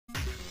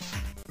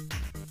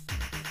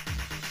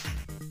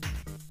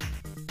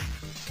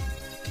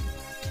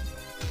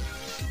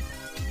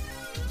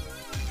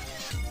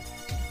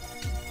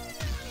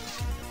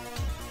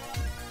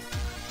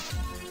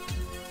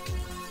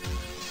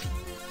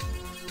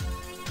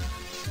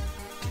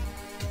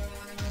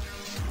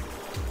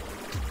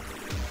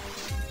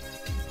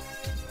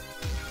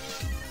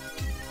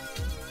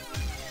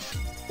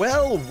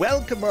Well,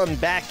 welcome on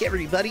back,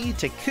 everybody,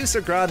 to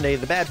Ku5ogrande,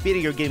 the Bad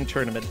Video Game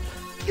Tournament.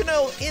 You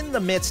know, in the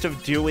midst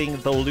of doing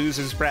the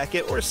Losers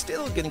Bracket, we're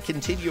still going to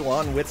continue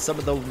on with some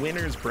of the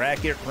Winners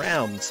Bracket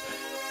rounds.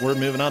 We're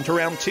moving on to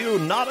round 2,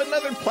 not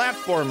another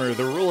platformer.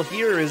 The rule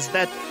here is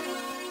that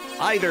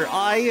either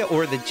I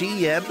or the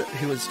GM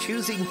who is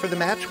choosing for the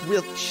match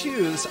will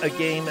choose a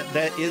game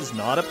that is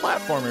not a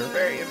platformer.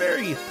 Very,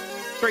 very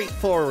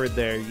straightforward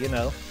there, you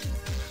know.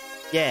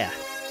 Yeah.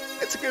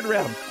 It's a good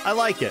round. I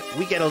like it.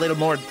 We get a little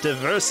more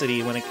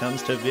diversity when it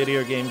comes to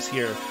video games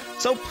here.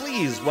 So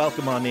please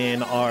welcome on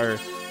in our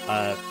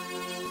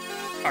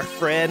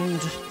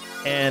friend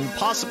and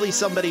possibly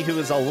somebody who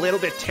is a little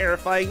bit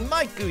terrifying,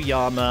 Mike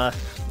Ku5ogrande.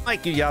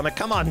 Mike Ku5ogrande,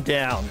 come on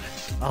down.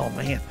 Oh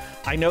man,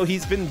 I know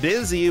he's been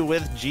busy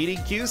with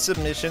GDQ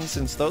submissions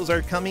since those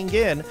are coming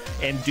in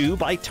and due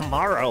by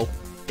tomorrow.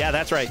 Yeah,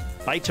 that's right.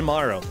 By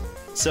tomorrow.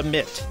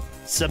 Submit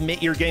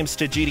your games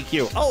to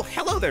GDQ. Oh,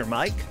 hello there,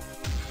 Mike.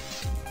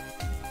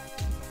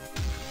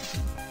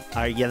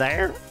 Are you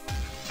there?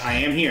 I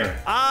am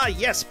here. Ah,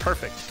 yes,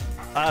 perfect.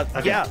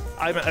 Okay. Yeah,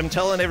 I'm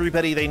telling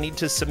everybody they need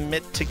to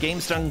submit to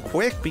Games Done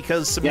Quick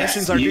because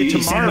submissions are due tomorrow.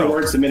 You said the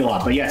word submit a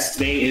lot, but yes,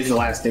 today is the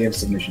last day of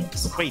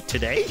submissions. Wait,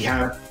 today?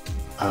 Yeah.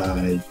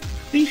 Are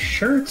you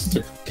sure it's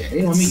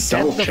today? Let me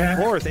double check.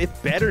 The 4th. It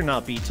better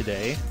not be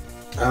today.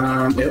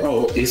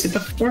 Is it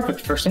the 4th?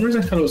 But for some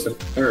reason I thought it was the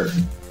 3rd.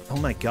 Oh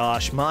my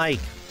gosh, Mike.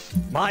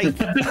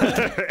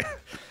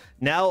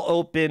 Now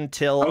open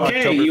till okay,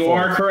 October 4th. You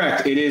are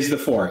correct. It is the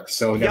 4th.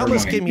 So you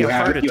almost gave me a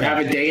heart attack. You have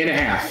a day and a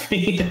half.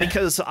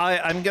 Because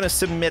I'm going to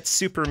submit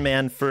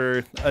Superman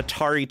for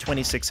Atari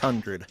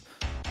 2600.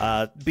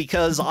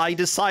 Because I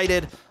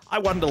decided I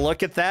wanted to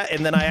look at that,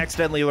 and then I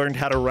accidentally learned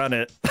how to run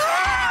it.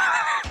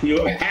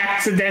 You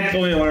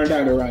accidentally learned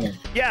how to run it.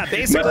 Yeah,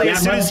 basically,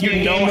 as soon as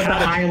you know how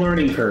to... high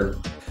learning curve.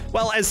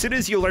 Well, as soon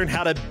as you learn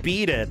how to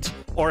beat it,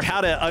 or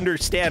how to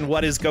understand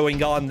what is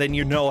going on, then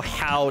you know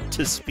how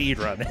to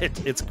speedrun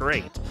it. It's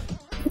great.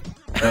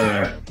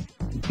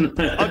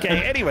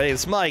 Okay,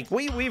 anyways, Mike,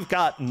 we've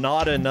got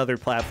not another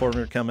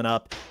platformer coming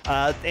up,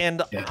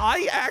 and yeah.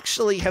 I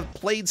actually have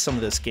played some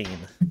of this game.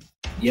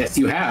 Not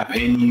you have,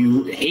 and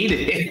you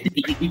hated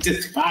it. You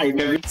despise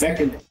every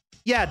second.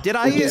 Yeah, did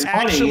I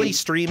actually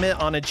stream it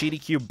on a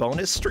GDQ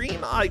bonus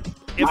stream? I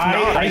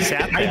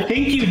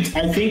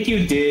think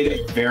you did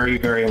a very,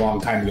 very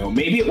long time ago.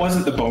 Maybe it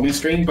wasn't the bonus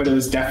stream, but it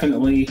was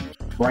definitely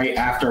right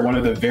after one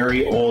of the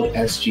very old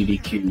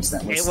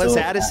SGDQs. It was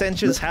at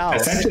Essentia's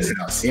house. Essentia's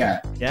house, yeah.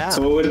 Yeah.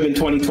 So it would have been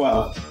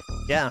 2012.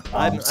 Yeah,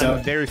 I'm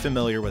very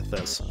familiar with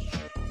this.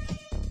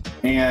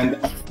 And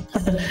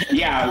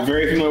yeah,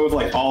 very familiar with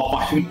like all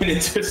 5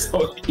 minutes or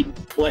so that you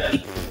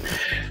play.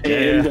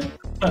 And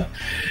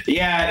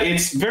yeah,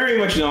 it's very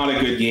much not a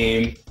good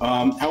game.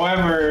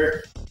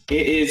 However,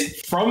 it is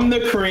from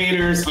the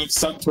creators of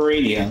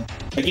Subterranea,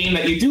 a game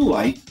that you do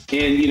like,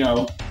 and you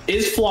know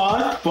is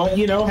flawed, but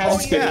you know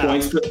has its good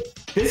points. But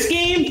this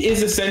game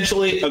is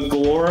essentially a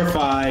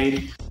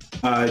glorified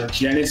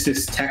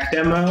Genesis tech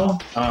demo.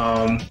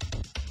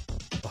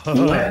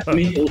 Let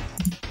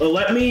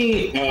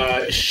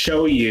me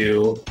show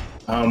you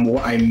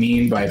what I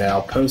mean by that.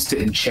 I'll post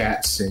it in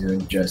chat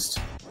soon. Just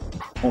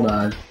hold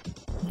on.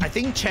 I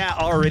think chat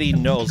already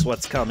knows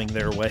what's coming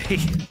their way.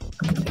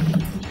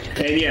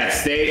 And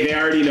yes, they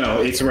already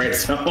know it's Red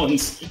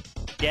Zones.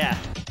 Yeah,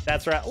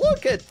 that's right.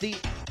 Look at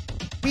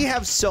we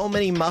have so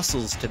many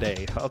muscles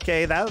today.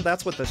 Okay,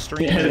 that's what the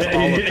stream is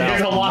all about.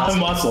 There's a lot of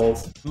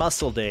muscles.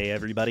 Muscle day,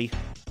 everybody.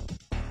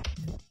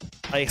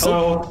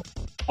 So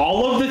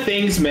all of the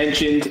things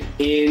mentioned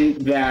in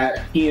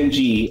that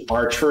PNG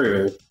are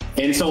true.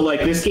 And so,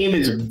 like, this game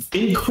is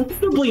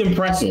incredibly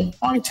impressive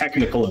on a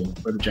technical level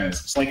for the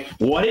Genesis. Like,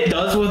 what it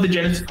does with the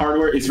Genesis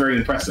hardware is very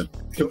impressive.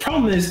 The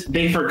problem is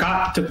they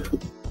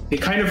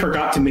kind of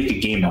forgot to make a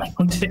game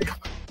around it.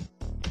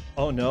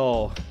 Oh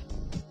no.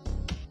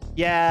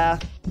 Yeah.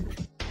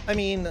 I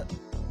mean,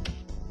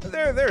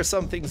 there are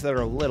some things that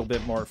are a little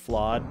bit more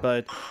flawed,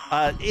 but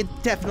it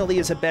definitely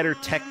is a better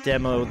tech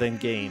demo than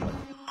game.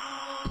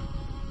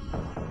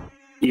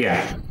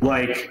 Yeah,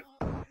 like...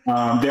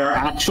 there are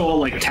actual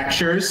like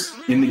textures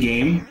in the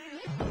game,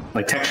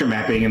 like texture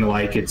mapping and the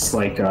like. It's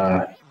like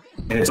and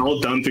it's all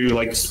done through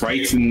like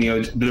sprites and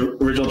the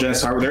original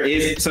Genesis hardware. There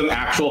is some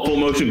actual full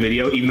motion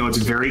video, even though it's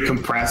very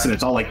compressed and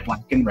it's all like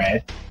black and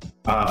red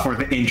for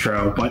the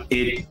intro. But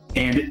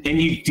and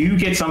you do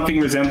get something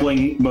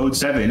resembling Mode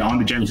 7 on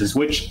the Genesis,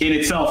 which in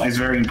itself is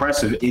very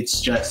impressive. It's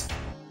just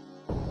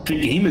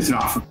the game is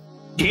not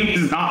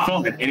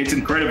fun, and it's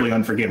incredibly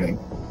unforgiving.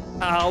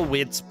 Oh,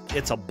 it's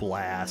a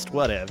blast.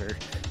 Whatever.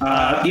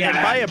 Yeah.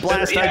 And by a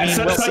blast, I mean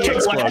we'll see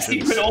explosions.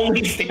 You could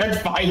only stand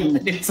 5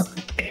 minutes on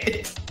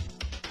it.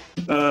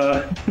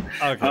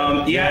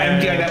 Okay. Yeah,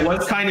 that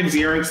was kind of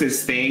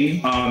Xerox's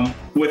thing.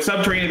 With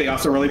Subterranea, they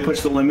also really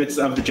pushed the limits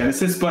of the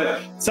Genesis, but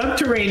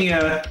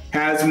Subterranea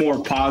has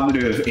more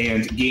positive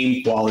and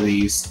game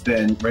qualities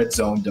than Red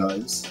Zone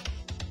does,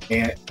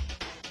 and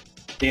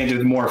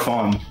is more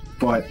fun.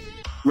 But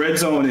Red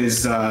Zone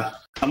is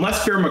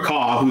unless you're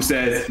Macaw, who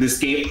says who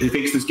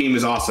thinks this game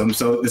is awesome.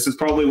 So this is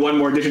probably one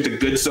more addition to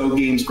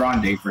Ku5ogrande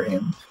Grande for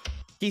him.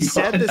 He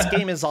said this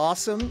game is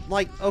awesome.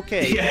 Like,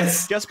 okay,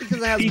 yes, just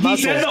because it has he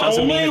muscles said the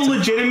doesn't mean only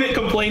it's legitimate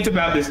complaint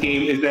about this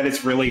game is that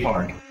it's really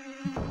hard.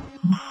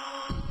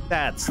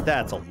 That's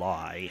a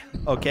lie.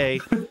 Okay.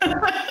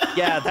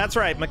 Yeah, that's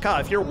right, Macaw.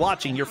 If you're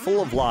watching, you're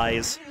full of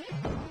lies.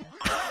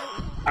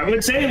 I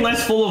would say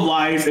less full of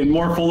lies and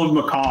more full of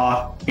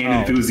macaw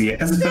and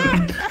enthusiasm.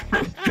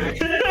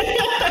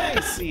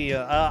 I see.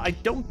 I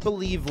don't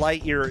believe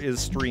Lightyear is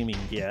streaming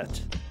yet.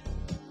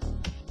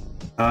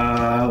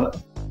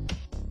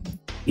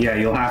 Yeah,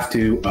 you'll have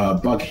to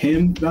bug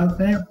him about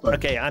that. But,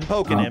 okay, I'm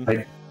poking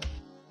him.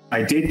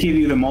 I did give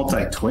you the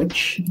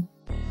multi-Twitch.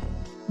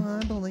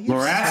 I believe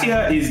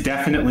Laurasia is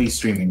definitely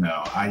streaming,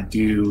 though. I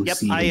do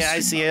see I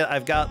see it.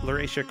 I've got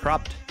Laurasia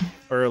cropped.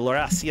 Or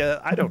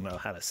Laurasia. I don't know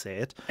how to say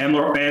it. And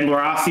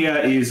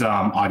Laurasia is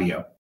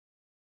audio.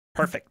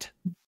 Perfect.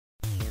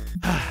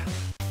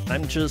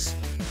 I'm just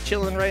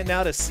chilling right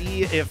now to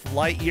see if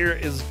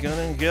Lightyear is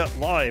gonna get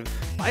live.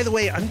 By the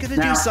way, I'm gonna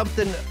do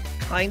something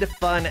kind of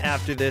fun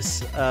after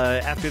this,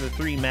 after the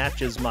 3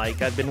 matches,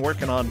 Mike. I've been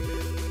working on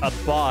a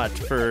bot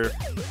for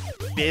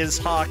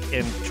BizHawk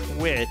and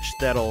Twitch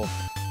that'll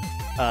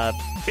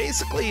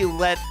basically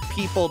let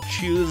people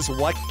choose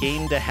what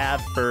game to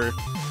have for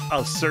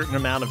a certain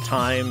amount of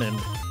time,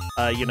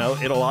 and you know,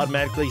 it'll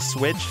automatically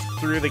switch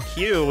through the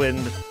queue,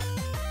 and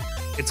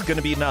it's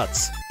gonna be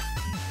nuts.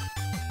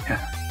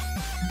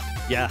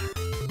 Yeah,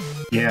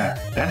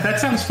 that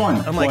sounds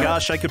fun. Oh my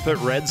gosh, I could put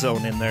Red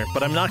Zone in there,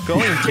 but I'm not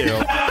going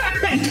to.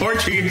 And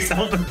torture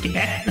yourself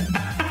again.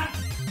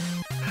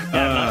 I'm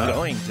not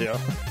going to.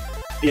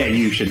 Yeah,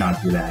 you should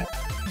not do that.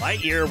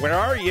 Lightyear, where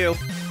are you?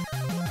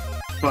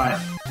 But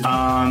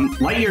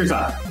Lightyear's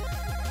up.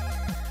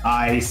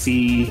 I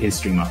see his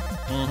stream up.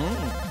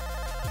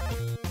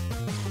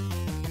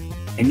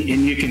 And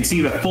you can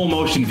see the full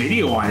motion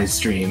video on his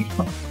stream.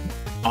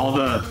 All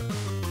the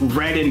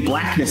red and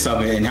blackness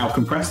of it and how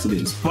compressed it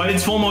is. But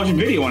it's full motion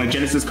video on a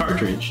Genesis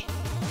cartridge.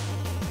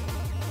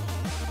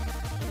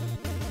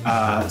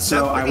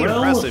 So I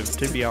will, impressive,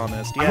 to be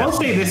honest. Yeah. I will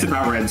say this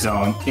about Red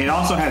Zone. It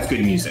also has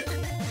good music.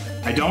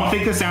 I don't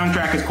think the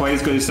soundtrack is quite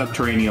as good as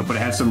Subterranea, but it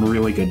has some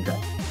really good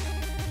stuff.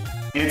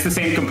 And it's the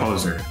same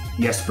composer,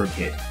 Jesper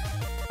Kid,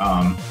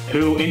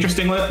 who,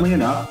 interestingly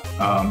enough,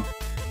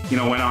 you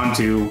know, went on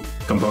to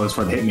compose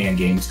for the Hitman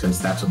games, because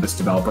that's what this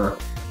developer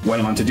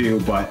went on to do.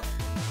 But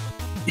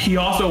he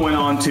also went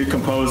on to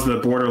compose the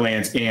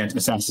Borderlands and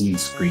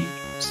Assassin's Creed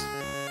games.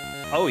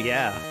 Oh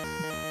yeah.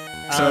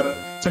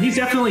 So he's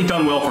definitely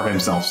done well for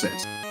himself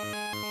since.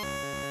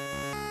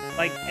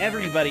 Like,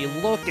 everybody,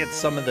 look at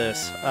some of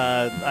this.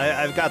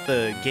 I've got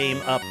the game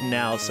up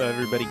now so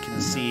everybody can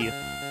see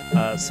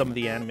some of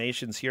the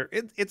animations here.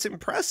 It's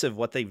impressive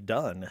what they've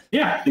done.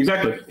 Yeah,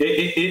 exactly.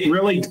 It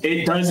really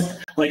does,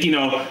 like, you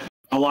know,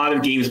 a lot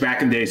of games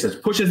back in the day says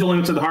pushes the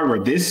limits of the hardware.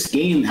 This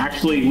game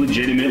actually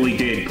legitimately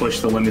did push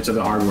the limits of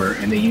the hardware,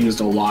 and they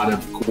used a lot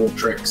of cool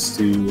tricks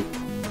to,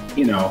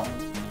 you know,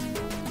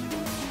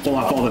 pull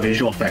off all the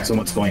visual effects and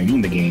what's going on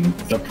in the game.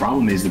 The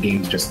problem is the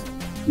game's just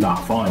not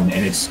fun,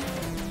 and it's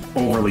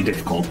overly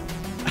difficult.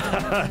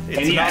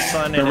 And yes,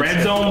 the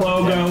Red Zone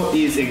logo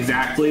is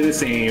exactly the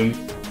same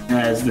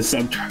as the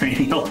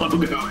Subterranea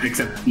logo,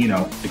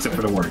 except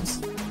for the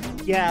words.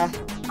 Yeah.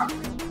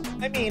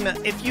 I mean,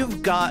 if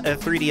you've got a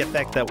 3D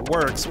effect that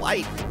works,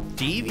 why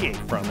deviate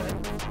from it?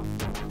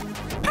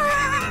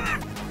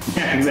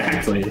 Yeah,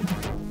 exactly.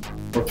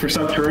 Or for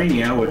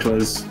Subterranea, which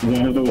was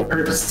one of the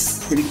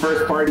worst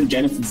first-party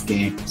Genesis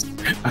games,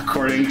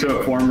 according to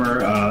a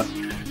former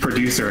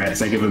producer at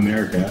Sega of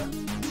America.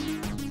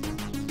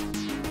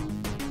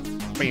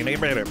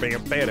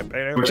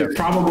 Which is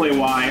probably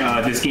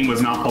why this game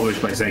was not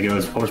published by Sega. It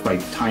was published by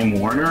Time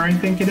Warner, I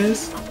think it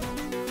is.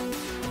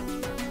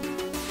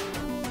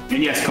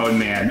 And yes, Code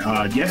Man.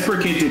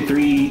 Jesper Kid did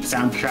 3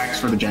 soundtracks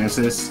for the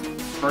Genesis.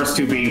 First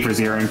 2 being for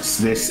Xerox,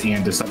 this,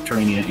 and the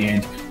Subterranea,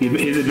 and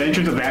his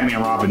Adventures of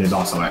Batman Robin is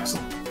also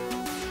excellent.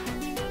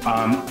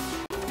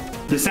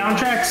 The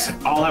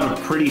soundtracks all have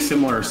a pretty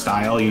similar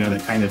style, you know,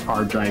 that kind of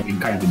hard driving,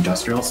 kind of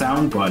industrial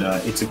sound, but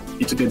it's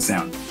a good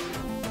sound.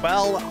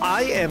 Well,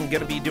 I am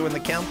going to be doing the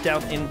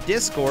countdown in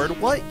Discord.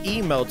 What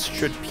emotes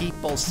should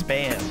people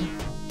spam?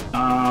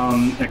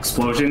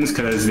 Explosions,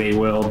 because they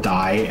will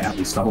die at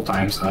least a couple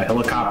times.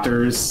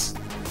 Helicopters,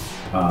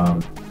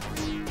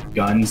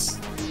 guns.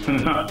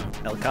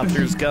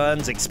 Helicopters,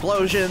 guns,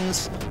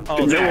 explosions.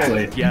 Oh,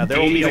 exactly. There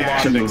will be a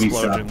lot of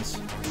explosions.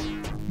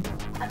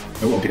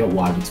 There will be a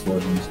lot of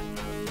explosions.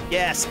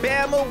 Yeah,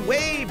 spam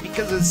away,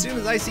 because as soon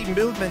as I see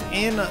movement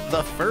in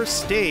the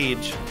first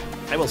stage,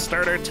 I will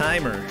start our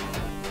timer.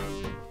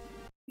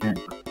 Yeah.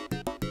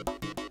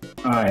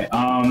 Alright,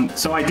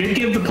 so I did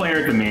give the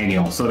player the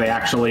manual, so they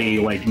actually,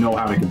 like, know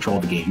how to control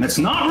the game. That's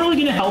not really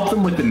going to help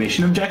them with the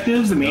mission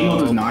objectives. The manual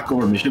does not go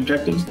over mission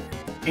objectives.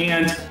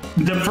 And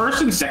the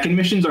first and second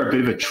missions are a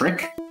bit of a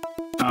trick.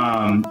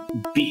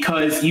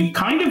 because you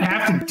kind of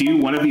have to do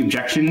one of the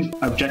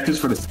objectives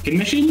for the second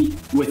mission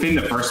within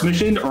the first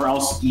mission, or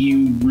else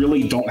you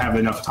really don't have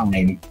enough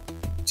time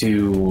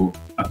to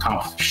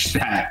accomplish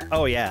that.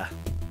 Oh yeah.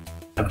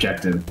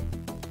 Objective.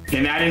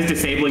 And that is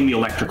disabling the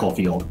electrical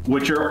field,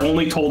 which you're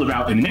only told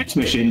about in the next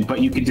mission, but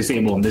you can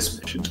disable in this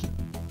mission.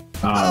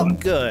 Oh,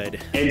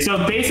 good. And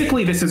so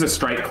basically this is a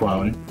strike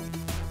clone,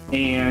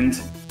 and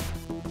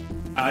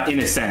in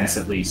a sense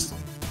at least.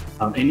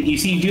 And you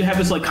see, you do have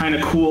this like kind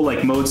of cool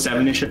like mode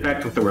 7-ish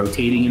effect with the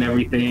rotating and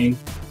everything.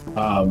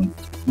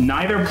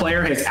 Neither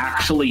player has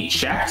actually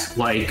checked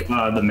like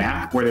the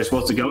map where they're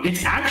supposed to go.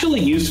 It's actually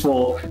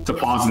useful to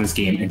pause in this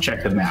game and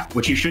check the map,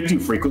 which you should do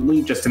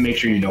frequently just to make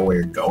sure you know where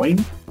you're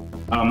going.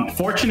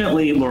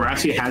 Fortunately,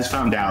 Laurasia has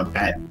found out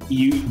that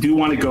you do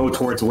want to go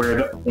towards where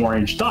the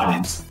orange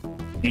dot is,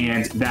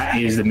 and that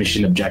is the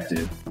mission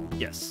objective.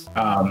 Yes.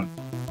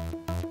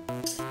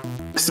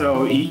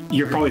 So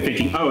you're probably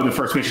thinking, oh, the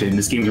first mission,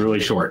 this game's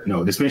really short.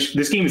 No, this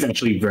game is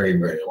actually very,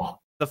 very long.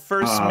 The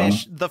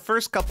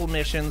first couple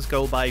missions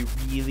go by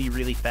really,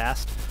 really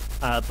fast,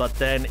 but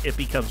then it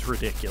becomes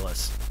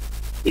ridiculous.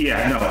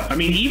 Yeah, no. I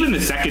mean, even the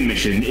second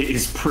mission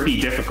is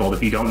pretty difficult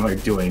if you don't know what you're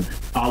doing.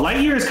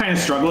 Lightyear is kind of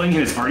struggling and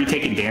has already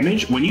taken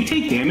damage. When you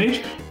take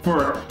damage,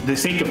 for the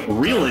sake of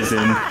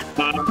realism,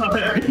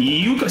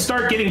 you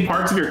start getting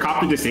parts of your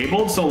copter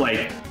disabled. So,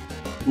 like,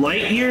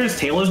 Lightyear's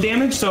tail is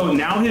damaged, so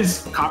now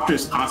his copter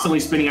is constantly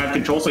spinning out of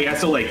control. So he has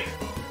to, like,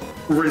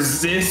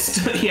 resist.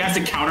 He has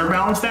to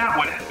counterbalance that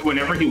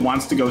whenever he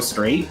wants to go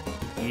straight.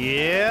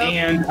 Yeah.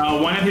 And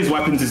one of his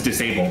weapons is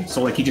disabled.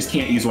 So, like, he just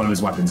can't use one of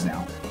his weapons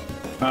now.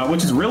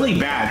 Which is really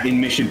bad in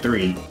Mission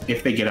 3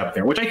 if they get up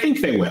there, which I think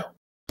they will.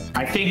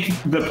 I think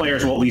the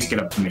players will at least get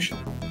up to Mission.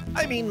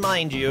 I mean,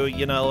 mind you,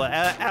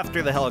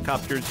 after the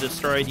helicopter is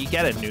destroyed, you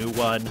get a new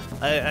one.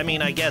 I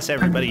mean, I guess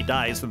everybody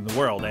dies when the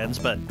world ends,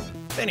 but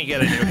then you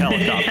get a new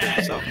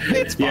helicopter, so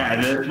it's fine.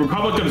 Yeah, the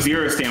Republic of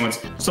Zero stands.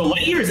 So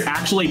Lightyear is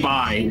actually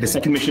by the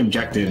second mission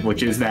objective,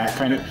 which is that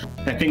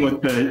thing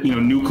with the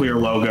nuclear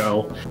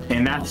logo,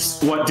 and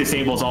that's what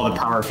disables all the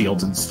power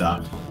fields and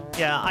stuff.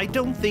 Yeah, I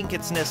don't think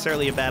it's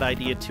necessarily a bad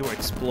idea to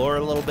explore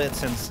a little bit,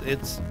 since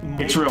it's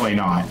really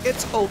not.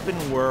 It's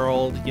open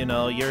world,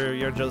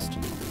 you're just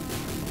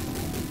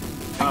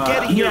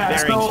getting your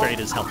bearings straight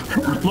is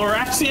helpful.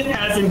 Laurasia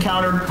has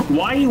encountered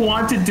why you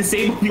want to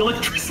disable the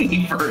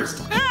electricity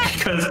first,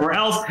 or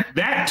else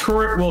that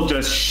turret will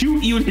just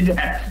shoot you to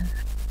death.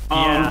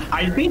 Yeah.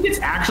 I think it's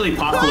actually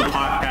possible to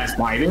pass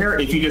by there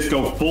if you just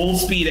go full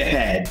speed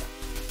ahead.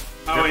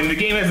 Oh, and the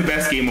game has the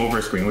best game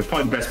over screen, which is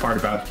probably the best part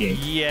about the game.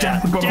 Yeah.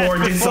 Death before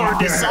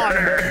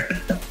dishonor.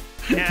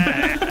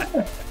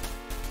 Yeah.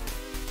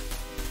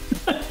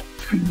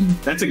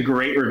 That's a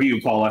great review,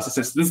 Paul S. It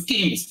says, this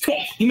game is tough.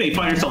 You may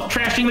find yourself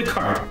trashing the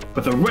cart,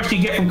 but the rush you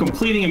get from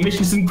completing a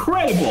mission is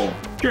incredible.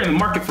 If you're in the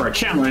market for a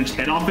challenge,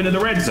 head off into the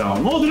red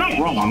zone. Well, they're not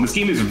wrong. This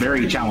game is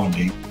very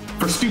challenging.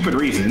 For stupid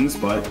reasons,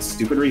 but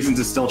stupid reasons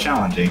is still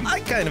challenging. I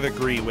kind of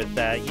agree with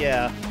that,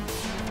 yeah.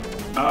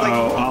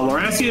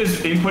 Laurasia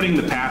is inputting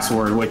the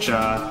password, which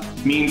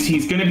means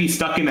he's going to be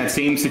stuck in that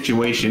same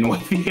situation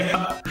with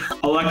the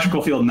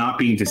electrical field not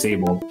being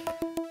disabled.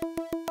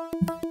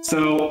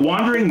 So,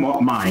 Wandering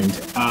Mind,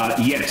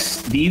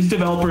 yes, these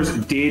developers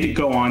did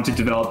go on to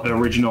develop the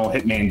original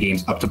Hitman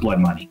games up to Blood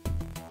Money.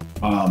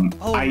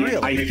 Really?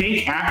 I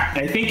think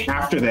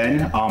after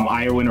then,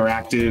 IO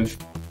Interactive,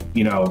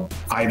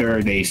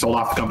 either they sold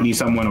off the company to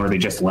someone or they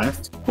just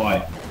left,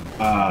 but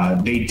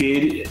they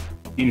did,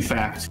 in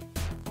fact,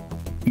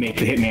 make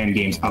the Hitman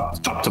games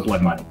up to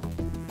Blood Money.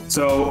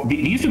 So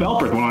these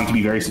developers went on to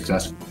be very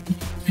successful,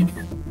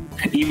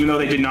 even though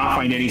they did not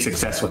find any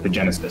success with the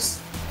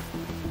Genesis.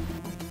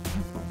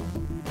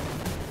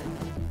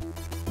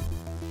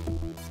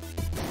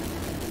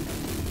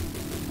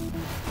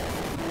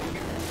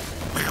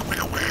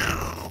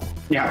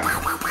 Yeah.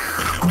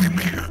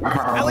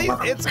 At least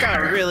it's got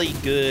really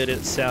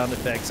good sound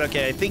effects.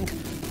 Okay, I think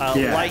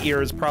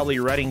Lightyear is probably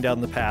writing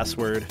down the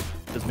password,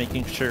 just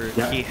making sure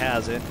he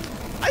has it.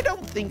 I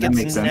don't think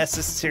it's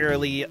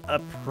necessarily a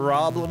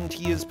problem to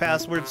use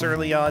passwords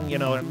early on.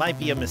 It might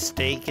be a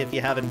mistake if you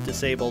haven't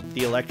disabled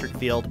the electric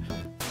field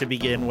to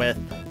begin with,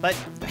 but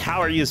how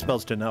are you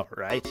supposed to know,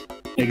 right?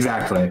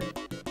 Exactly.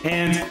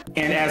 And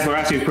as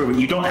Laurasia has proven,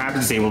 you don't have to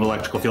disable the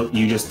electrical field,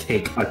 you just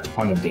take a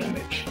ton of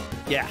damage.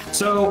 Yeah.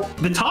 So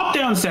the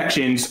top-down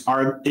sections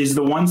is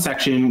the one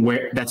section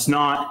that's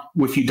not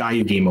if you die,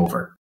 you game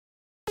over.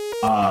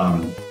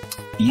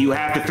 You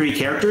have the 3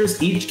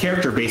 characters. Each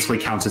character basically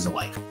counts as a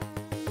life.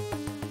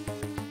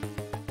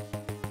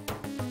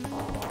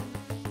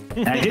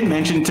 And I did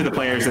mention to the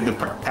players that the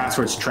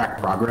passwords track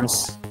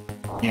progress,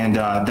 and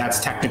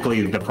that's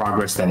technically the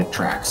progress that it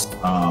tracks,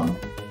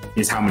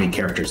 is how many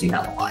characters you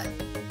have alive.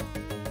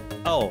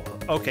 Oh,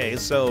 okay.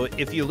 So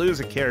if you lose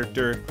a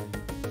character,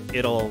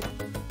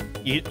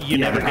 you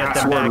never get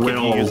them back if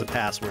you use a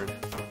password.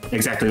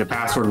 Exactly. The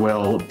password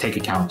will take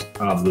account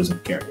of losing a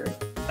character.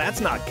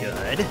 That's not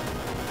good.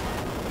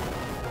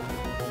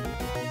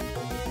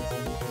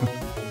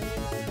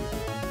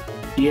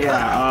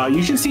 Yeah,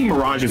 you should see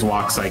Mirage's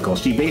walk cycle.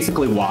 She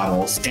basically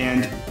waddles,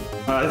 and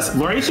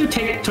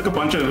Laurasia took a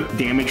bunch of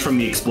damage from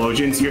the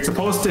explosions. You're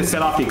supposed to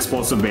set off the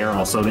explosive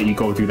barrel so that you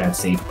go through that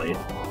safely.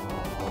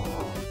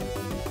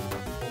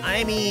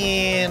 I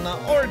mean,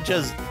 or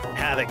just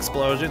have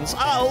explosions.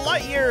 Oh,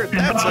 Lightyear,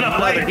 that's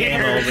another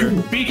game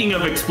over. Speaking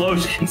of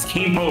explosions,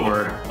 game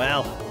over.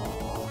 Well,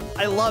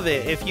 I love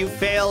it. If you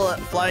fail at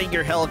flying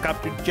your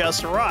helicopter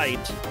just right,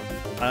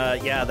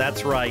 yeah,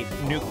 that's right,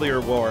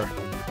 nuclear war.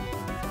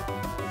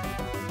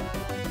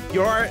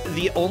 You're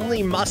the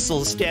only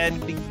muscle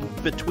standing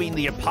between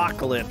the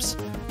apocalypse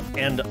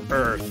and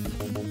Earth.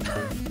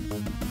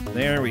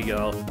 There we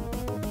go.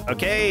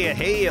 Okay,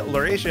 hey,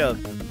 Laurasia,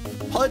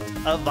 put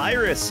a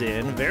virus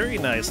in. Very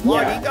nice.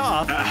 Logging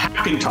off.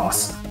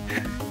 Hackintosh.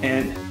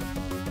 And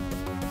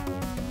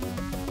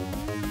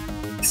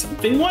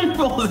something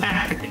wonderful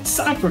happens.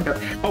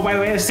 Oh, by the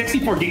way, it has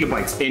 64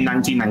 gigabytes in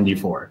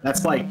 1994.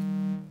 That's like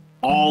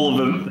all of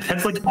them.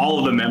 That's like all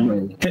of the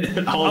memory,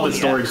 all of the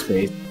storage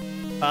space.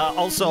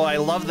 Also, I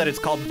love that it's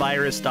called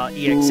virus.exe.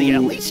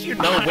 At least you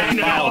know which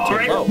file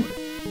to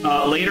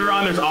load. Later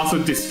on, there's also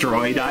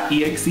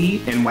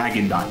destroy.exe and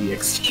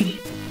wagon.exe.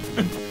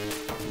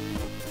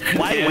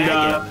 Why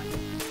wagon?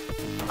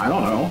 I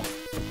don't know.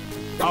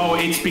 Oh,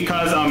 it's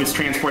because it's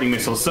transporting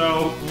missiles.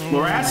 So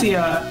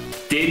Laurasia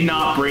did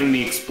not bring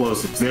the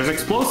explosives. There's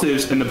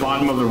explosives in the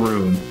bottom of the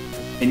room,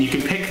 and you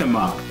can pick them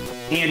up.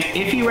 And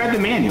if you read the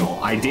manual,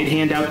 I did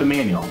hand out the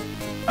manual.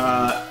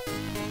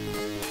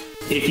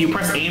 If you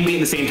press A and B at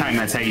the same time,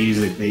 that's how you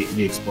use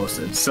the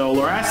explosives. So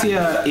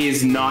Laurasia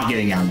is not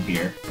getting out of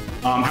here.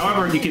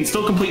 However, you can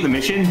still complete the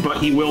mission,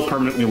 but he will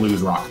permanently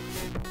lose Rocco.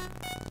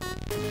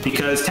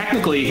 Because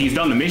technically, he's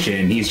done the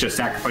mission, he's just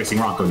sacrificing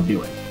Rocco to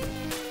do it.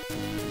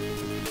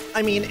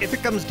 I mean, if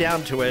it comes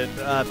down to it,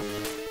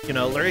 you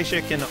know,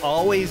 Laurasia can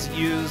always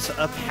use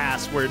a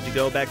password to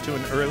go back to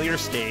an earlier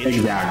stage.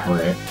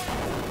 Exactly.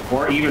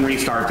 Or even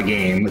restart the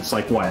game. It's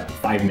like, what,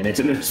 5 minutes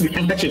into this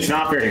match? It's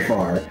not very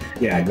far.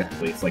 Yeah,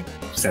 exactly. It's like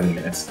 7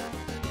 minutes.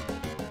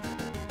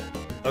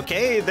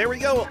 Okay, there we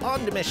go.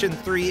 On to mission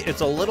 3.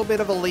 It's a little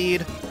bit of a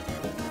lead.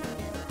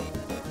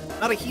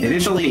 Not a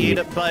huge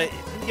lead, but,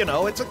 you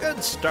know, it's a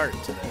good start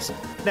to this.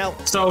 Now,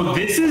 so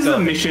this is a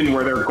mission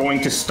where they're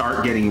going to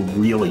start getting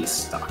really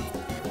stuck.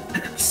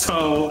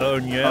 So,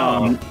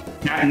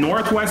 at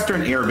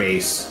Northwestern Air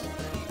Base,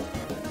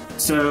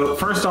 so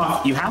first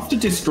off, you have to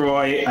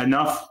destroy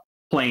enough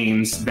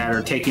planes that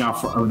are taking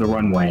off of the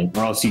runway,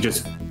 or else you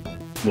just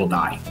will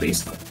die,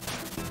 basically.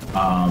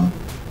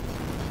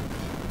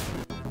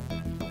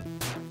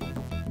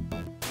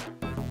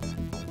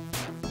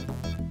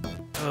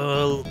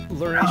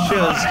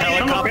 Laurasia's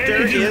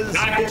helicopter is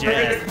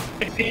dead.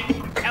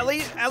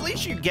 At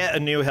least you get a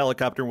new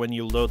helicopter when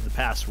you load the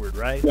password,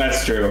 right?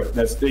 That's true.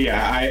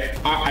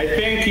 I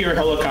think your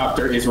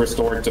helicopter is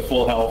restored to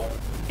full health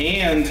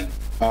and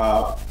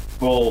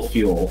full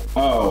fuel.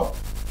 Oh.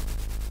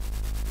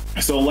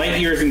 So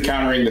Lightyear is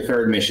encountering the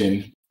third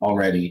mission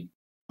already.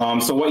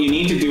 So what you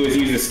need to do is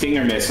use the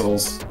Stinger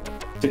missiles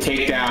to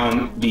take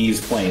down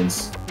these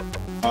planes.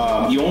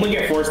 You only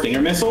get 4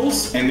 Stinger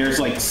missiles, and there's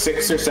like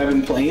 6 or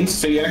 7 planes,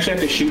 so you actually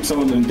have to shoot some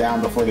of them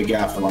down before they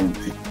get off the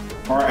runway.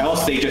 Or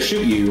else they just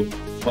shoot you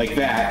like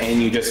that,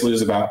 and you just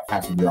lose about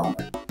half of your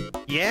armor.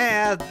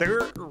 Yeah,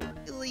 they're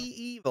really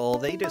evil.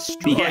 They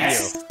destroy you.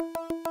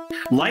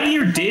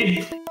 Lightyear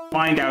did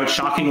find out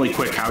shockingly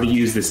quick how to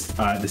use this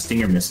the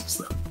Stinger missiles,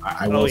 though.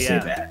 I will say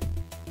that.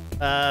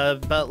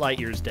 But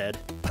Lightyear's dead.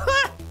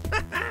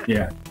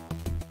 Yeah.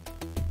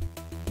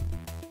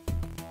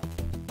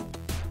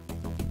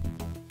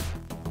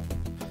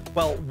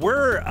 Well,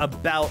 we're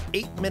about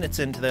 8 minutes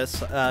into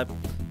this.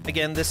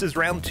 Again, this is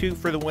round 2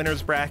 for the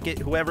winner's bracket.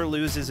 Whoever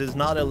loses is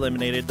not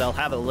eliminated. They'll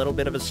have a little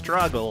bit of a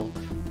struggle.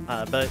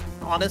 But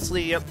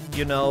honestly,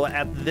 you know,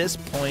 at this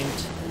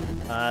point,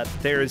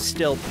 there is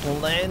still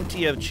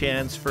plenty of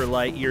chance for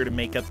Lightyear to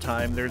make up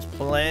time. There's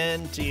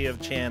plenty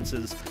of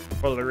chances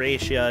for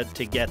Laurasia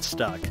to get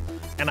stuck.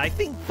 And I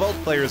think both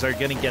players are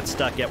going to get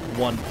stuck at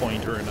one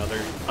point or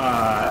another.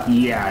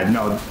 Yeah,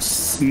 no.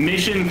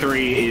 Mission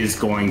 3 is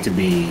going to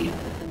be...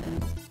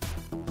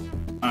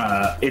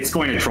 it's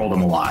going to troll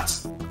them a lot.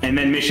 And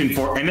then mission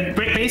 4... And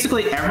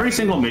basically every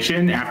single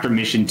mission after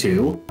mission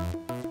 2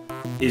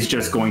 is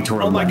just going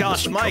to... Oh my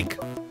gosh, Mike!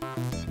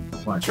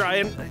 What?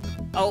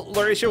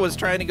 Laurasia was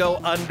trying to go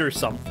under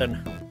something.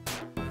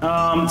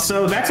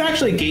 So that's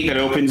actually a gate that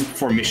opens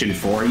for mission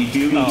 4. You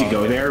do need to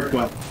go there,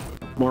 but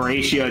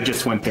Laurasia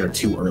just went there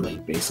too early,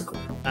 basically.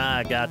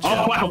 Ah, gotcha.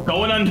 Oh wow,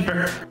 going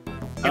under.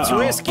 It's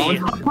risky.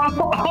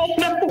 Oh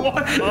no!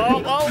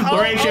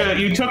 Laurasia,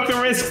 you took the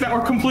risks that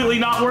were completely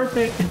not worth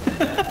it.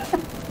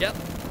 Yep,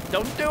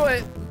 don't do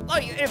it.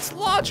 Like, it's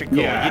logical.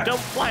 Yeah. You don't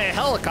fly a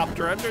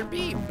helicopter under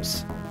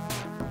beams.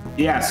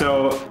 Yeah,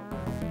 so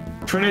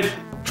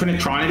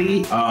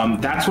Trinitronity,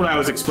 that's what I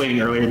was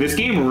explaining earlier. This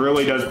game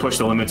really does push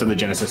the limits of the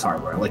Genesis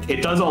hardware. Like,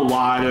 it does a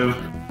lot of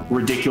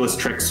ridiculous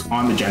tricks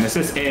on the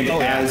Genesis, and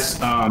as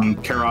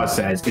Karaz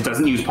says, it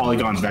doesn't use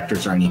polygons,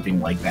 vectors, or anything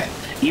like that.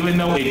 Even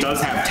though it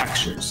does have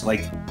textures.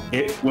 Like,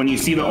 when you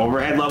see the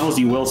overhead levels,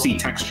 you will see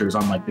textures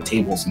on like the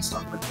tables and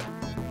stuff like that.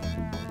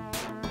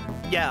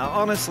 Yeah,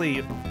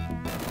 honestly,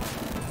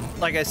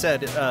 like I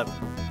said,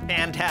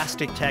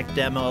 fantastic tech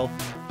demo.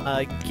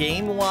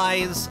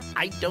 Game-wise,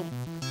 I don't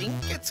think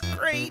it's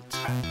great.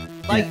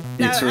 Like,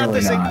 it's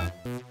really not.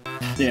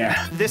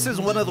 Yeah. This is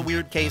one of the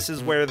weird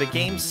cases where the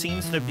game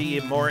seems to be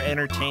more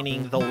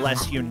entertaining the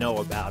less you know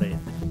about it.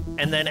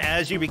 And then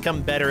as you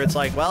become better, it's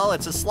like, well,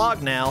 it's a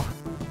slog now.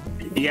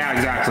 Yeah,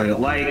 exactly.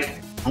 Like,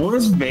 I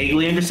was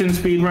vaguely interested in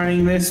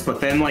speedrunning this,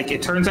 but then, like,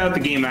 it turns out the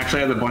game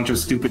actually has a bunch of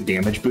stupid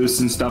damage boosts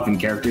and stuff and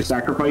character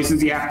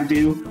sacrifices you have to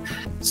do.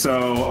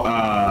 So,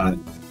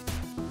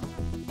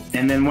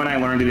 and then when I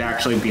learned it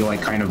actually be,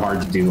 like, kind of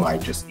hard to do, I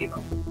just gave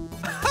up.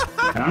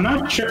 And I'm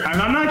not sure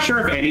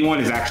if anyone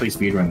is actually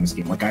speedrunning this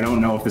game. Like, I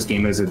don't know if this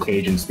game is a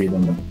page in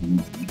speedrun.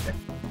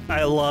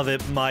 I love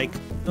it, Mike.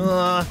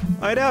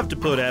 I'd have to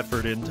put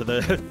effort into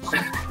the...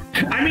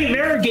 I mean,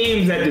 there are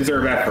games that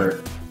deserve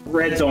effort.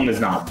 Red Zone is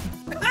not.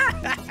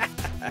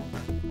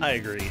 I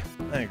agree.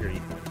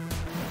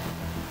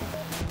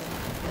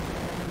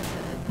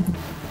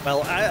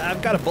 Well,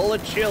 I've got a bowl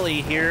of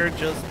chili here,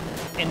 just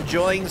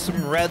enjoying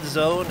some Red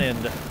Zone and,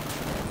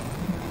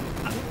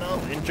 I don't know,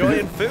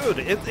 enjoying food.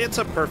 It's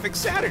a perfect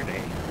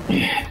Saturday.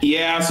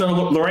 Yeah, so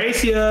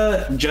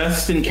Laurasia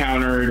just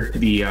encountered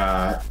the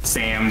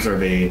SAMs, or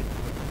the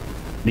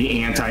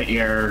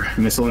anti-air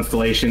missile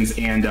installations,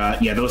 and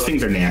yeah, those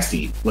things are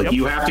nasty. Like, yep.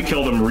 You have to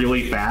kill them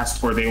really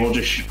fast, or they will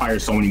just fire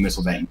so many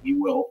missiles at you.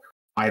 You will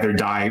either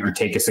die or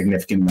take a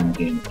significant amount of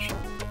damage.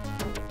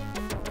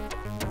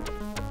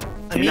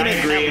 I mean,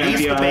 at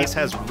least the base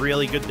has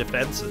really good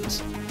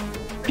defenses.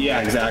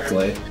 Yeah,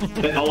 exactly.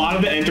 A lot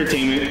of the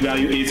entertainment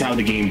value is how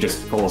the game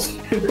just pulls.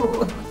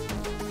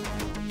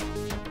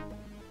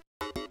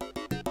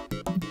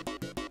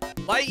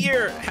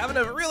 Lightyear having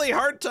a really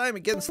hard time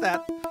against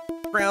that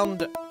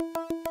ground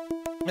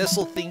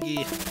missile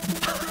thingy.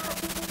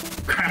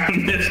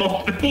 Ground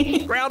missile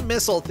thingy? Ground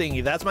missile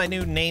thingy. That's my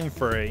new name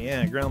for it.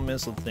 Yeah, ground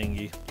missile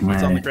thingy.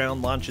 It's on the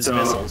ground, launches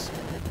missiles.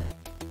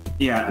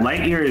 Yeah,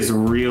 Lightyear is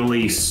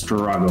really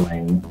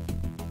struggling.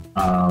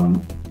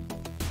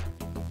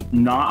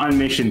 Not on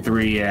mission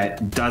 3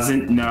 yet.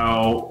 Doesn't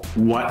know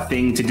what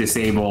thing to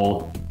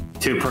disable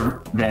to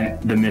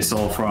prevent the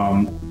missile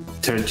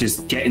to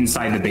just get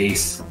inside the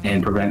base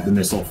and prevent the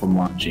missile from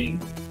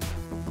launching.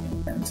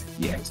 And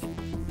yeah.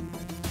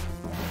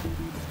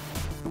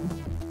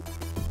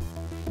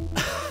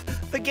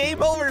 The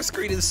game over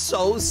screen is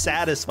so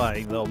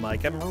satisfying, though,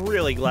 Mike. I'm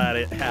really glad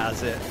it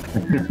has it.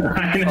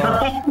 I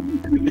know.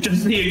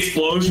 Just the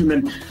explosion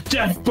and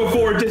death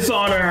before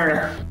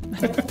dishonor.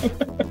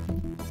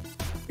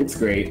 It's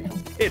great.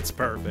 It's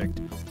perfect.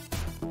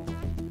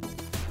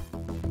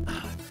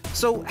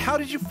 So, how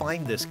did you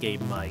find this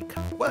game, Mike?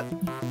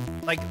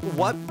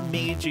 What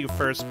made you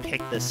first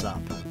pick this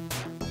up?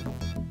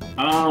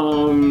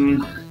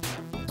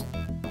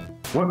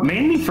 What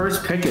made me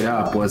first pick it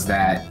up was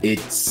that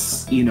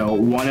it's,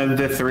 one of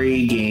the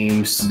 3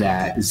 games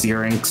that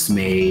Xerinx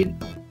made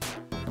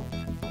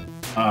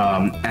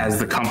as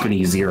the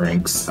company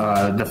Xerinx.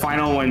 The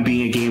final one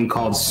being a game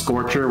called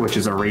Scorcher, which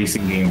is a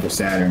racing game for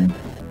Saturn.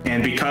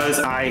 And because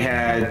I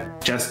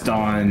had just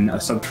done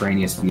a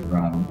Subterraneous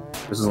speedrun,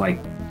 this was like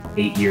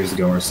 8 years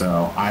ago or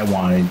so, I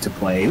wanted to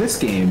play this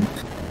game.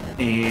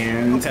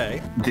 And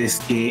this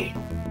game,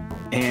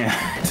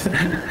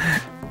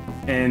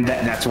 and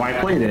that's why I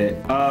played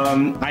it.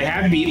 I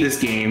have beat this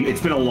game.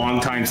 It's been a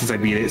long time since I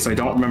beat it, so I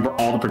don't remember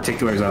all the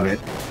particulars of it.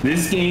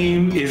 This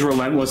game is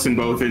relentless in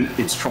both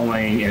its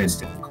trolling and its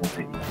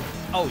difficulty.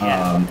 Oh,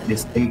 yeah.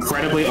 It's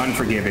incredibly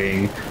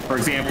unforgiving. For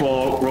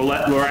example,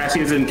 Laurasia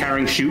is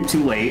encountering Shoot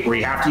Too Late, where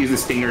you have to use the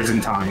stingers in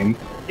time.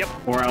 Yep.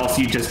 Or else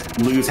you just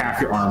lose half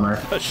your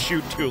armor.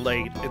 Shoot too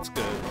late. It's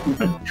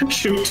good.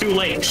 Shoot too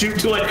late. Shoot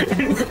too late.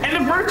 And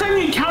the first time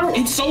you encounter it,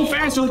 it's so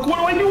fast. You're like, what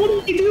do I do?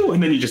 What do I do?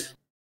 And then you just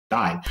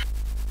die.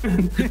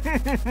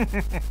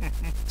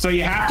 So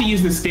you have to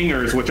use the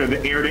stingers, which are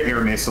the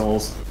air-to-air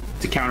missiles,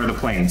 to counter the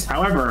planes.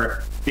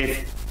 However,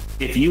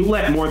 if you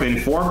let more than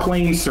 4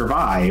 planes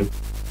survive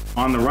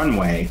on the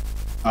runway,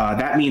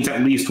 that means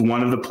at least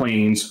one of the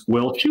planes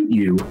will shoot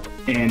you,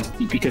 and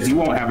because you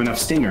won't have enough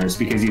stingers,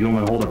 because you can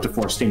only hold up to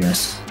 4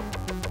 stingers.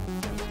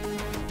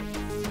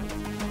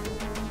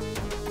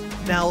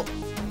 Now,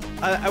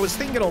 I was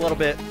thinking a little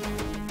bit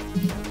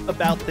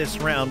about this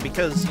round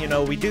because,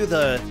 we do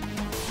the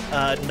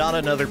not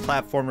another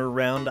platformer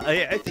round.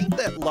 I think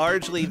that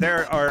largely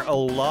there are a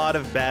lot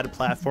of bad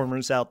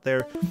platformers out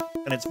there,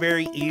 and it's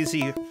very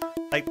easy.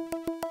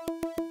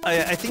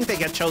 I think they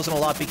get chosen a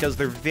lot because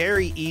they're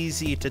very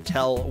easy to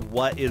tell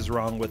what is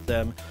wrong with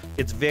them.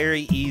 It's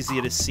very easy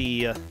to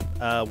see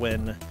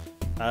when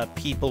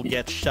people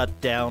get shut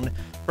down.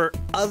 For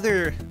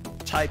other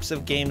types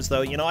of games,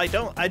 though, I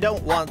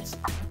don't want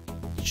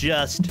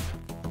just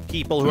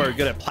people who are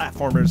good at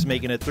platformers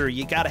making it through.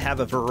 You got to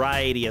have a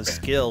variety of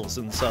skills,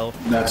 and so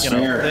that's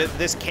fair.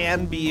 This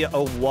can be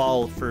a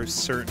wall for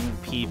certain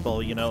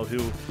people,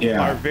 who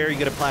are very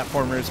good at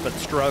platformers but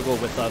struggle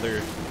with other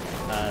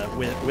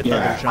with other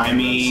Yeah, genres. I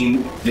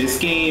mean, this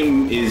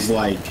game is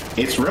like,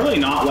 it's really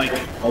not like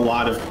a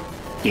lot of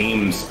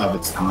games of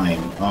its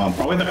time.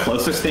 Probably the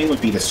closest thing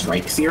would be the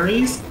Strike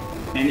series.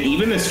 And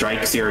even the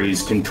Strike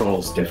series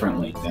controls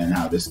differently than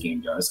how this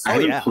game does. I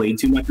haven't played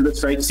too much of the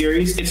Strike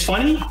series. It's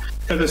funny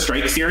because the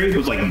Strike series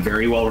was like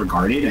very well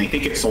regarded, and I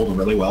think it sold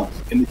really well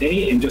in the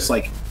day, and just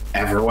like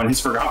everyone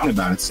has forgotten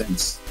about it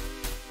since.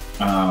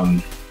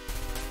 I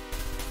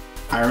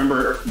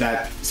remember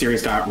that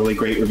series got really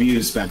great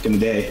reviews back in the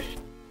day.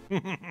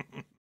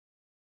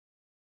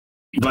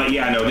 But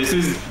yeah, no, this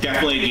is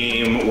definitely a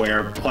game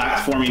where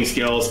platforming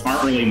skills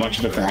aren't really much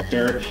of a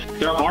factor.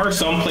 There are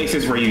some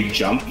places where you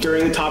jump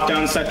during the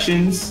top-down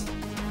sections,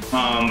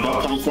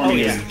 but platforming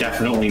is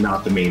definitely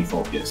not the main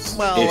focus.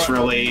 Well, it's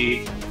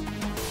really...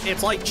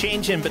 It's like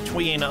changing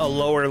between a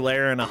lower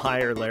layer and a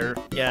higher layer.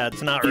 Yeah,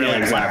 it's not really... Yeah,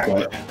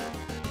 exactly.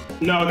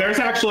 No, there's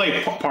actually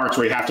parts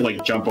where you have to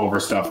like jump over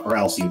stuff or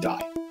else you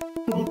die.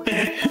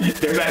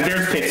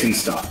 There's pits and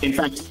stuff. In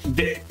fact,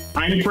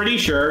 I'm pretty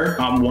sure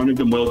one of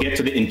them will get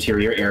to the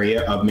interior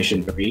area of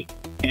Mission 3,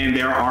 and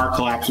there are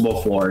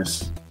collapsible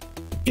floors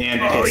and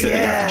pits that they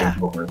have to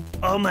jump over.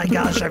 Oh my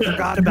gosh, I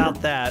forgot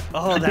about that.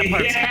 Oh, that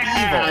part's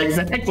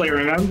evil. Exactly,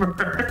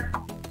 remember?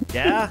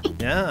 Yeah,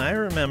 I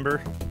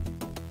remember.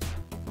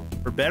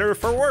 For better or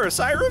for worse,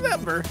 I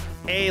remember.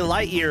 Hey,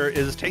 Lightyear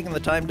is taking the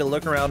time to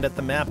look around at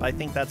the map. I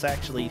think that's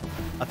actually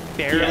a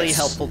fairly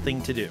helpful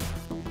thing to do.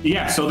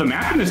 Yeah, so the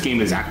map in this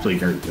game is actually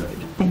very good.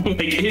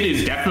 Like, it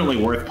is definitely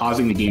worth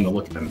pausing the game to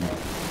look at them.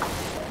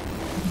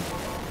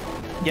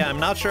 Yeah, I'm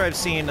not sure I've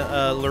seen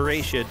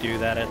Lauratia do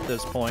that at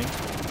this point.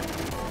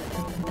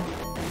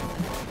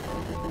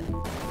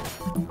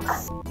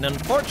 And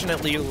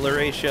unfortunately,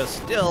 Lauratia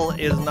still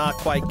is not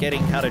quite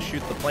getting how to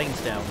shoot the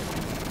planes down.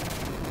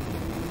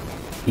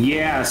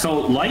 Yeah,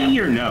 so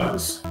Lightyear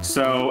knows.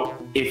 So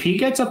if he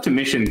gets up to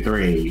Mission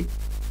 3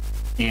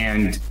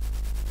 and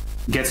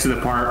gets to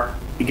that part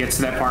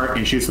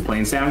and shoots the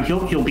planes down,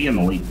 he'll be in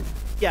the lead.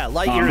 Yeah,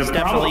 Lightyear is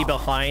definitely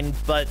behind,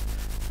 but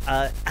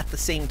at the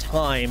same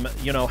time,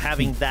 you know,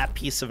 having that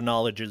piece of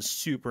knowledge is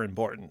super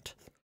important.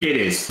 It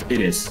is.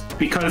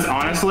 Because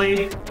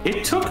honestly,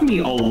 it took me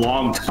a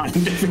long time to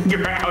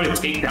figure out how to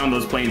take down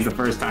those planes the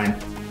first time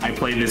I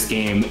played this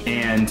game.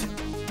 And,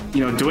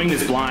 you know, doing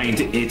this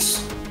blind,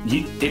 it's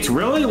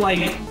really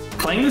like,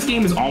 playing this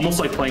game is almost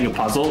like playing a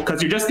puzzle,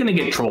 because you're just going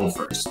to get trolled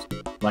first.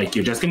 Like,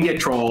 you're just going to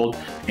get trolled,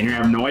 and you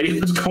have no idea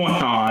what's going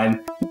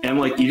on. And,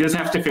 like, you just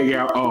have to figure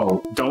out,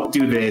 oh, don't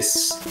do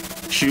this.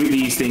 Shoot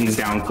these things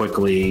down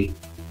quickly.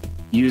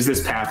 Use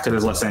this path because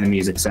there's less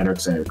enemies, etc.,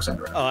 etc.,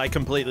 etc. Oh, I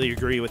completely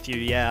agree with you,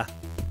 yeah.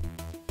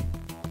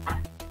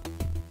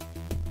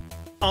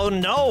 Oh,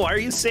 no, are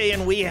you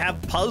saying we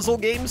have puzzle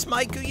games,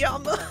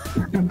 Maikuyama?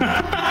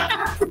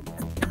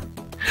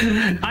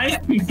 I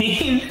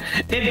mean,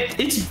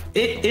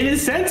 in a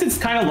sense, it's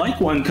kind of like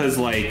one, because,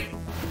 like,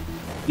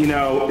 you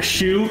know,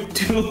 shoot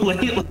too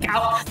late. Like,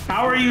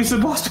 how are you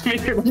supposed to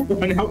figure that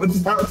one out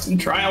without some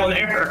trial and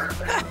error?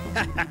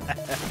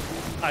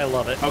 I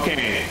love it.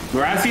 Okay,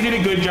 Laurasia did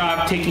a good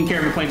job taking care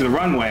of the plane to the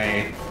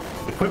runway.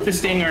 Equip the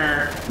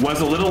Stinger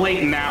was a little late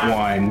in that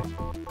one.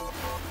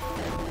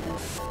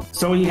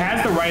 So he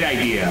has the right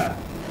idea.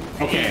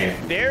 Okay.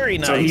 Very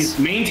nice. So he's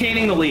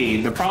maintaining the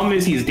lead. The problem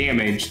is he's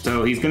damaged,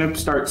 so he's going to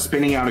start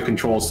spinning out of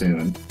control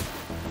soon.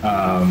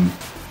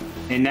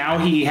 And now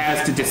he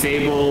has to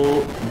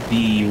disable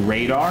the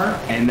radar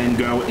and then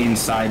go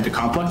inside the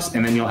complex,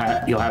 and then you'll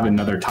have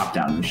another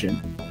top-down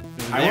mission.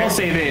 I will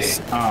say this.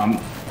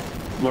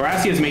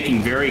 Laurasia is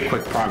making very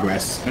quick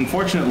progress.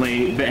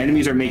 Unfortunately, the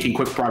enemies are making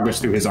quick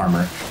progress through his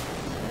armor.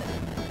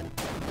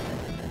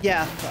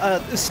 Yeah,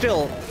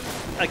 still,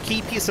 a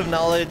key piece of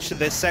knowledge,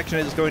 this section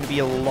is going to be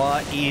a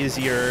lot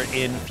easier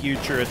in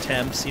future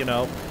attempts, you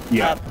know?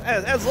 Yeah.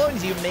 As long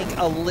as you make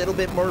a little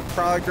bit more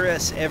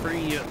progress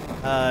every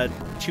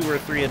 2 or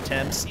 3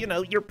 attempts, you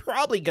know, you're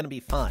probably going to be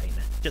fine.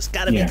 Just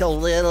got to make a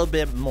little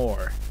bit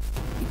more.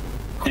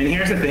 And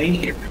here's the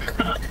thing,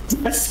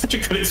 that's such a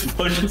good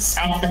explosion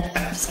sound.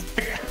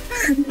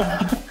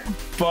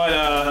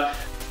 But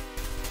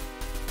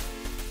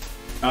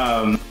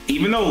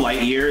even though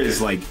Lightyear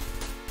is like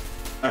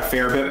a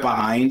fair bit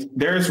behind,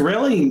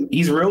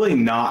 he's really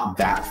not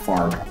that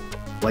far back.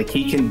 Like,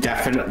 he can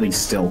definitely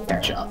still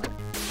catch up.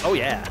 Oh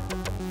yeah.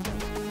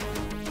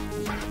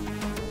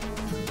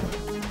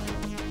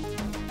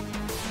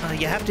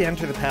 You have to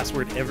enter the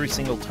password every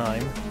single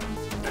time.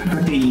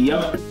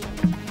 Yep.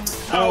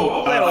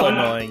 Oh,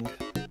 annoying.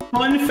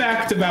 Fun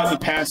fact about the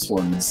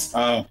passwords.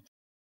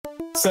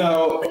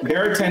 So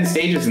there are 10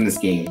 stages in this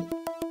game.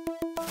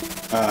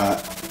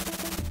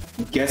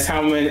 Guess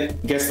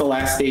the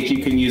last stage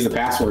you can use the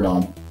password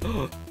on.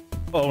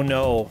 Oh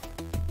no.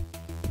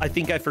 I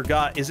think I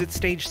forgot. Is it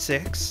stage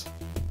 6?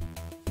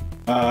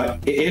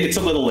 It's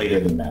a little later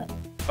than that.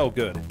 Oh,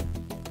 good.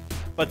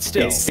 But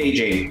still. It's stage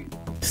 8.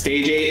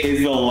 Stage 8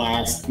 is the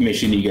last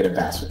mission you get a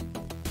password.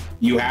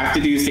 You have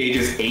to do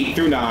stages 8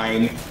 through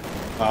 9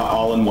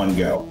 all in one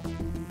go.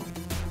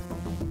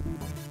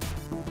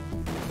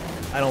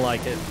 I don't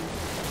like it.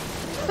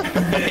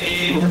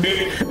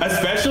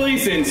 Especially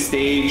since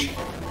the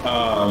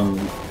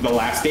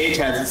last stage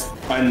has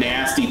a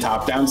nasty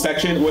top-down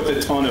section with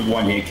a ton of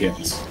one-hit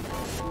kills.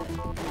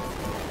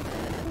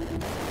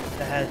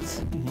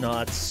 That's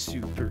not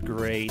super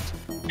great.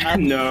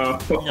 No.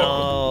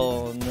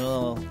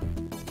 No.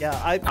 Yeah,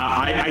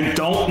 I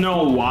don't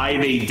know why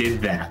they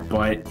did that,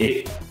 but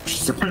it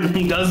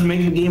certainly does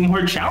make the game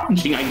more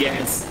challenging, I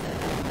guess.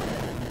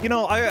 You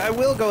know, I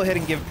will go ahead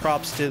and give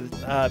props to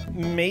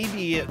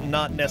maybe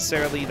not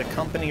necessarily the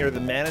company or the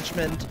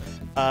management.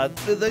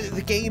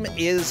 The game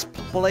is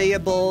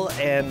playable,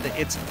 and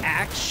it's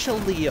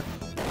actually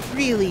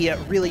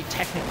really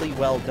technically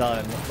well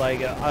done.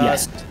 Like,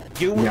 yes.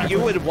 You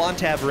would want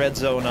to have Red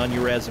Zone on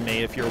your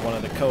resume if you're one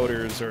of the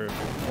coders or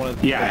one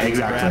of the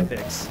exactly.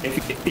 graphics.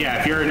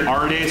 If you're an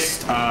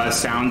artist,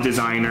 sound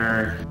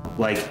designer,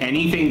 like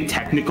anything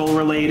technical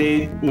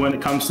related when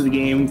it comes to the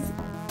game,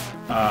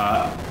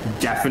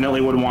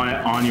 definitely would want it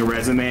on your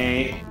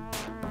resume.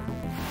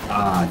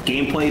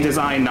 Gameplay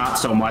design, not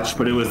so much,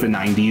 but it was the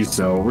 90s,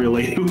 so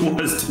really who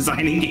was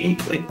designing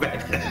gameplay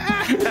back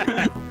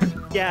then?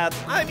 Yeah,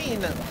 I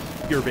mean,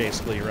 you're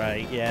basically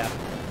right, yeah.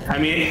 I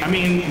mean,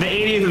 the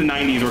 80s and the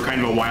 90s were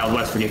kind of a Wild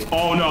West for games.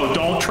 Oh no,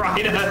 don't try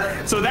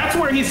to. So that's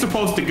where he's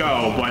supposed to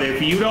go. But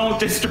if you don't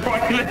destroy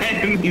the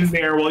enemies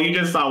there, well, you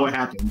just saw what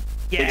happened.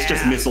 Yeah. It's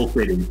just missile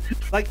city.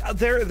 Like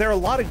there are a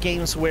lot of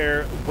games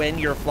where when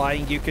you're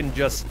flying, you can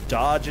just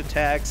dodge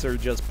attacks or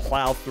just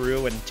plow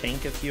through and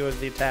tank a few of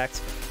the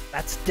attacks.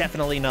 That's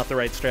definitely not the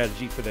right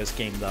strategy for this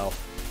game, though.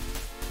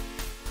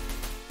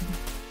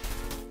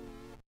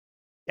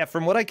 Yeah,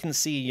 from what I can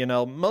see, you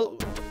know,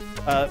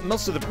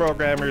 most of the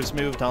programmers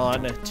moved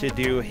on to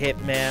do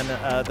Hitman.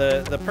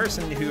 The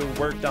person who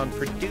worked on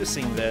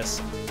producing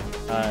this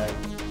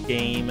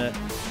game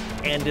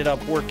ended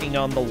up working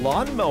on the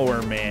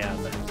Lawnmower Man.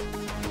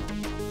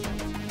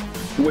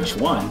 Which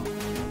one?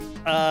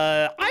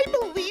 I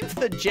believe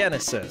the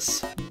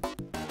Genesis.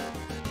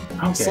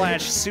 Okay. /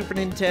 Super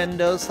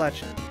Nintendo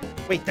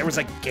 / Wait, there was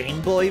a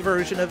Game Boy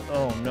version of...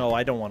 Oh no,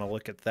 I don't want to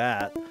look at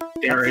that.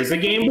 There is a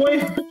Game Boy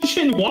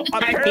version? Why?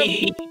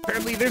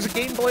 Apparently there's a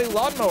Game Boy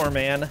Lawnmower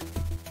Man.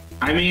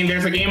 I mean,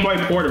 there's a Game Boy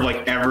port of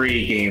like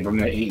every game from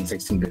the 8 and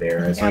 16-bit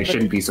era, so I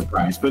shouldn't be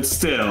surprised. But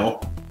still,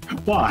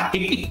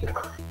 why?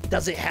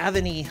 Does it have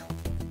any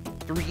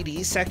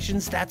 3D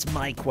sections? That's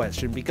my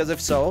question, because if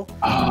so,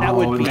 that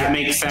would be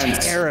makes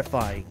sense.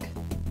 Terrifying.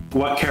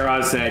 What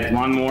Karaz said,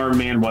 Lawnmower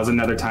Man was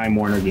another Time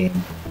Warner game.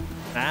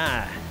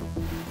 Ah,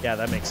 yeah,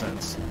 that makes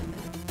sense.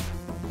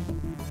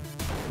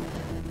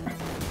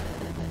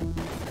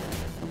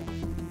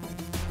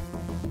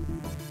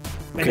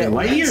 Okay,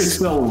 Lightyear is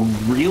still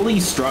really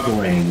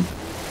struggling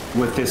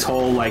with this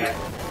whole like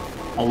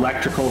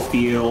electrical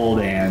field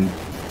and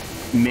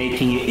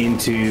making it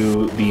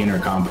into the inner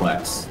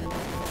complex.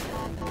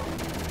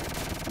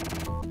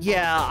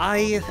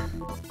 Yeah,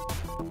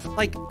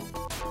 like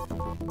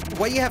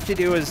what you have to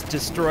do is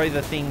destroy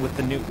the thing with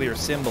the nuclear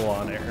symbol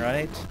on it,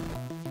 right?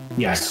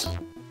 Yes.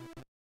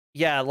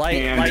 Yeah,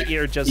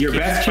 Lightyear just your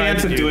best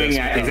chance of doing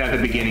that is at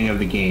the beginning of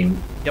the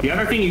game. Yep. The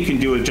other thing you can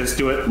do is just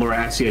do what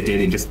Laurasia did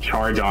and just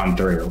charge on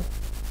through.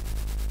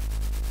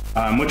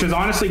 Which is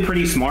honestly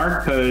pretty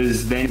smart,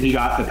 because then he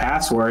got the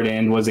password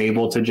and was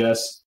able to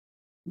just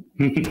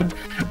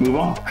move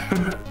on.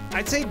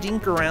 I'd say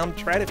dink around,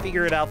 try to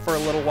figure it out for a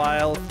little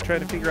while, try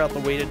to figure out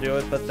the way to do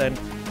it, but then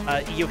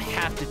you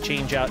have to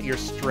change out your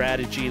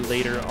strategy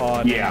later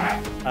on.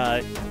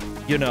 Yeah.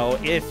 You know,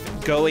 if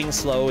going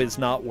slow is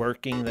not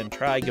working, then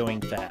try going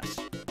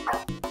fast.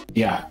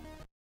 Yeah.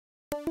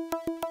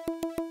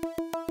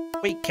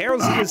 Wait,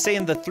 Carol's is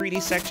saying the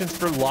 3D sections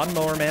for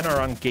Lawnmower Man are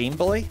on Game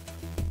Boy?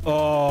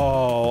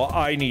 Oh,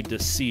 I need to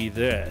see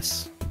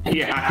this.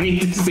 Yeah, I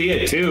need to see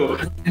it too,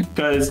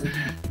 because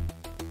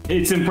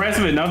it's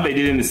impressive enough they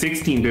did in the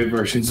 16-bit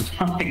versions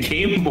on the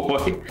Game Boy.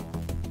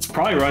 It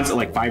probably runs at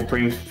like 5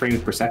 frames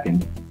per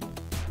second.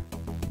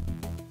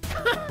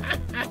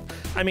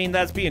 I mean,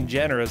 that's being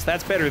generous.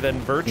 That's better than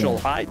virtual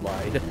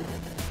highlight.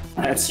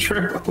 That's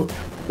true,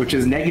 which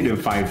is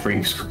negative 5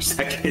 frames per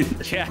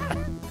second. Yeah.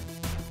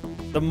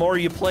 The more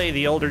you play,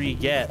 the older you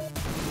get.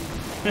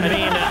 I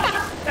mean,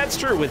 that's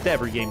true with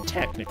every game,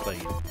 technically.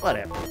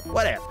 Whatever.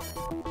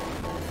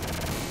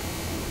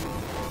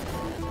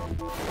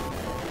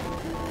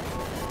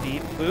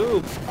 Beep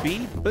boop,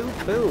 beep boop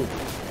boop.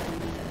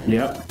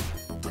 Yep.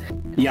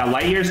 Yeah,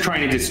 Lightyear's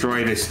trying to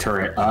destroy this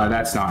turret.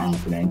 That's not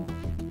happening.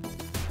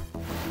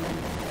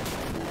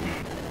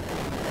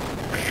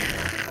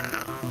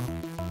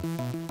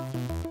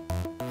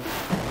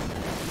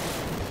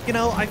 You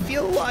know, I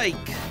feel like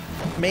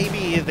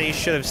maybe they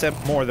should have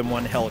sent more than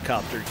one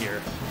helicopter here,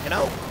 you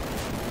know?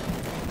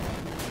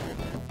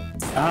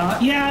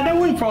 Yeah, that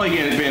would probably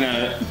have been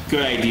a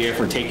good idea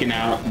for taking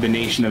out the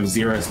nation of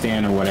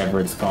Zerostan or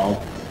whatever it's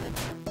called.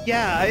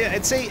 Yeah,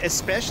 I'd say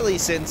especially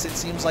since it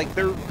seems like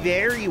they're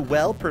very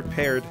well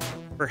prepared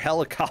for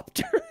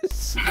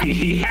helicopters.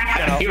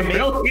 Yeah, they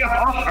really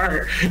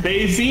are.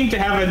 They seem to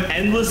have an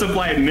endless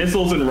supply of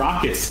missiles and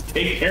rockets to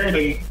take care of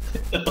them.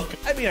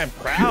 I mean, I'm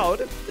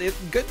proud.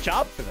 Good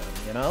job for them,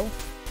 you know?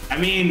 I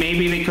mean,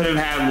 maybe they could have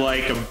had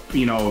like a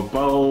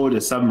boat, a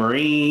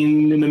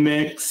submarine in the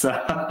mix.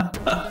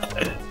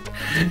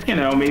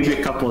 Maybe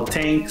a couple of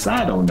tanks.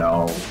 I don't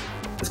know.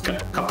 A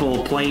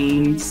couple of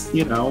planes.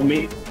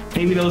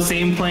 Maybe those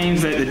same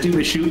planes that do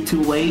the shoot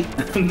too late.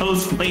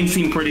 Those planes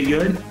seem pretty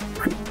good.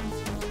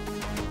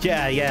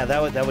 Yeah,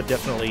 that would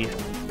definitely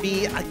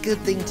be a good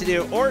thing to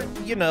do. Or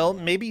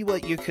maybe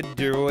what you could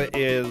do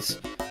is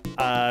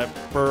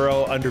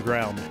burrow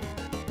underground.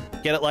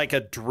 Get it like a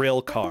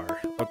drill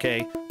car,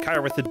 okay?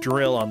 Car with a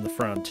drill on the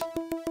front.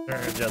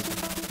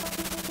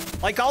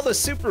 Just like all the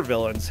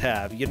supervillains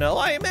have,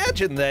 I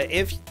imagine that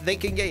if they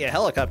can get you a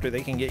helicopter,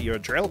 they can get you a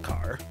drill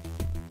car.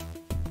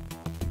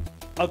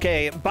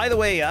 Okay, by the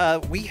way,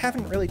 we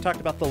haven't really talked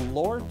about the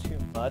lore too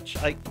much.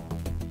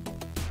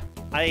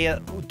 I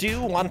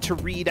do want to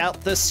read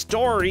out the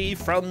story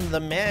from the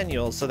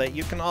manual so that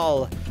you can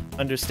all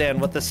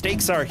understand what the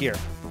stakes are here.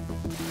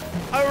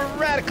 A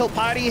radical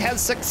party has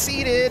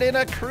succeeded in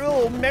a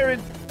cruel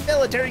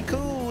military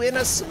coup in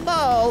a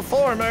small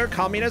former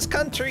communist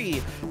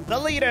country. The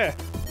leader,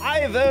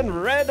 Ivan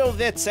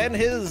Radovitz, and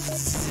his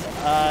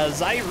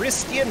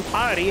Zyristian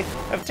party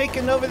have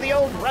taken over the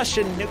old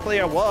Russian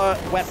nuclear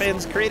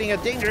weapons, creating a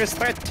dangerous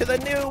threat to the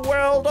New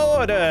World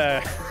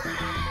Order.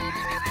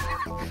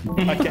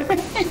 Okay.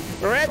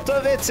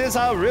 Radovitz is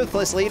a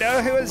ruthless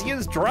leader who has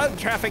used drug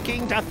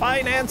trafficking to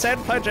finance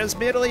and purchase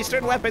Middle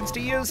Eastern weapons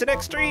to use in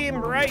extreme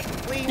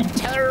right-wing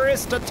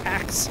terrorist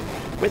attacks.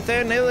 With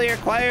their newly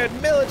acquired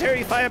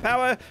military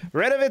firepower,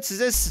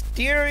 Radovitz's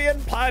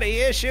Styrian party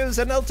issues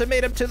an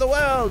ultimatum to the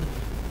world.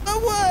 The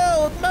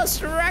world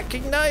must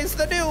recognize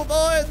the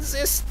newborn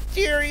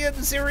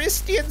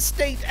Zyristian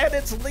state and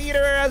its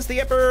leader as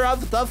the emperor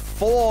of the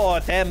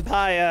Fourth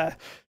Empire.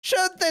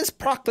 Should this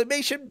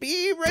proclamation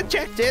be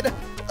rejected,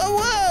 the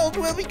world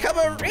will become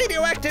a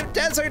radioactive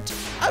desert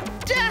of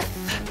death.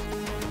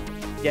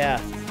 Yeah,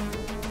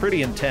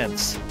 pretty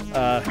intense.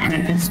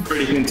 It's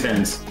pretty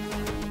intense.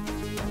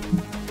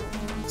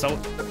 So,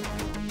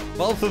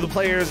 both of the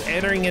players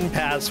entering in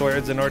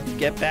passwords in order to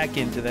get back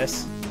into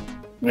this.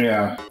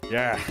 Yeah.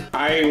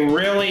 I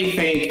really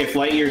think if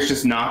Lightyear's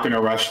just not going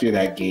to rush through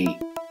that gate,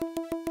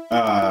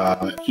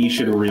 he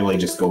should really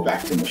just go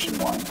back to mission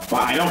 1.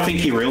 But I don't think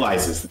he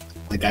realizes that.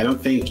 Like, I don't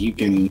think you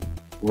can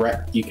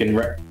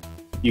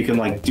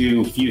like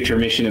do future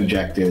mission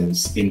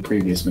objectives in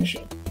previous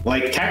mission.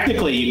 Like,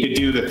 technically, you could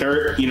do the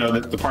third,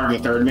 the part of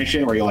the third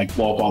mission where you like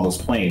blow up all those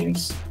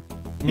planes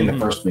in the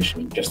first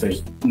mission. Just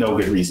there's no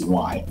good reason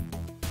why.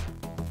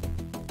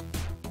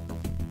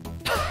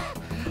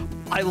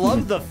 I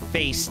love the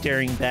face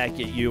staring back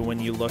at you when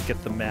you look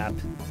at the map.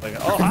 Like,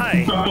 oh,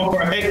 hi. All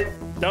right.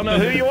 Don't know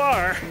who you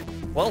are.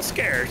 Well,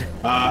 scared.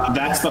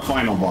 That's the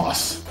final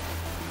boss.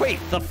 Wait,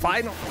 the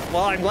final...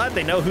 Well, I'm glad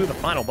they know who the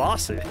final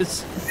boss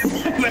is.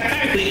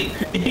 Exactly.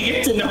 You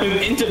get to know him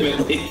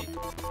intimately.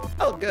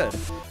 Oh, good.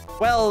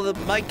 Well,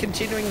 by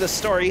continuing the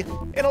story,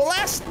 in a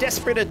last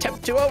desperate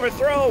attempt to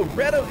overthrow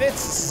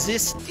Radovitz's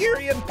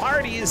Zyristian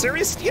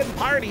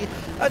party,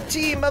 a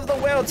team of the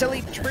world's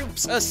elite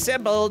troops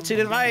assembled to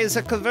devise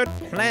a covert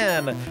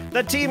plan.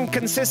 The team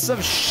consists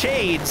of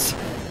Shades,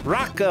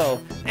 Rocco,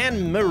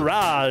 and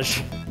Mirage.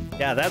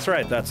 Yeah, that's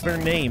right. That's their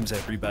names,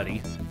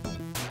 everybody.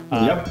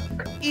 Yep.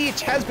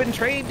 Each has been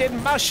trained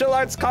in martial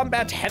arts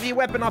combat, heavy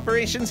weapon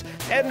operations,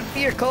 and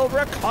vehicle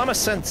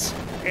reconnaissance.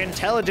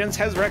 Intelligence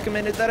has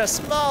recommended that a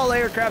small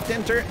aircraft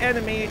enter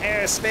enemy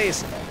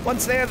airspace.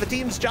 Once there, the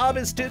team's job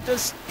is to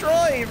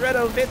destroy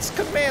Radovitz's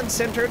command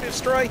center,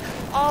 destroy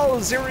all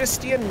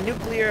Zyristian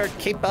nuclear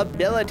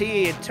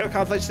capability. To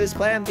accomplish this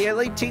plan, the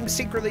elite team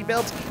secretly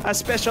built a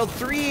special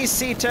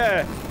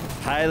 3-seater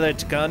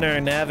pilot,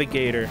 gunner,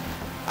 navigator,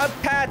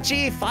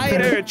 Apache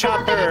fighter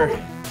chopper.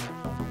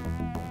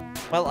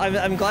 Well,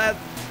 I'm glad,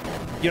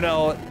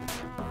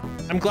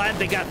 I'm glad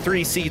they got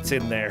 3 seats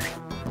in there.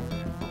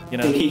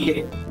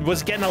 It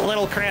was getting a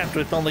little cramped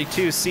with only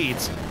 2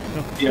 seats.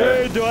 Yeah.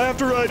 Hey, do I have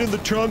to ride in the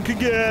trunk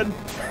again?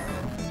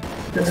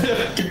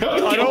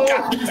 I don't.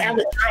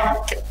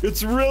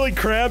 It's really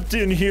cramped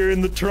in here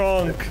in the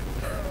trunk.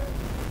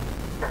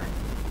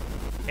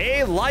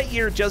 Hey,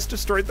 Lightyear just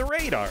destroyed the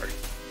radar.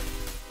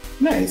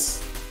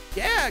 Nice.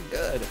 Yeah,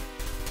 good.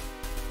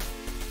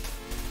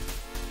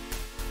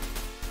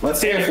 Let's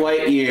see if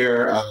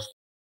Lightyear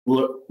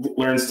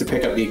learns to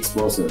pick up the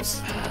explosives.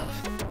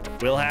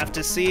 We'll have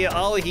to see.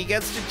 Oh, he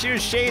gets to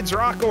choose Shades,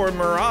 Rocco, or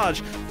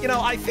Mirage.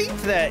 I think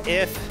that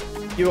if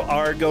you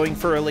are going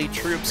for elite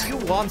troops, you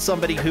want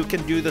somebody who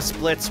can do the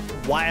splits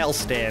while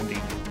standing.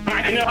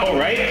 I know,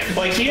 right?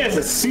 Like, he has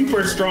a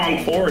super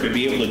strong core to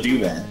be able to do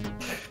that.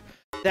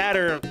 That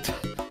or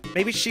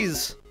maybe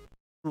she's...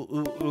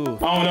 Ooh.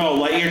 Oh no,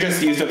 Lightyear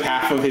just used up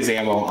half of his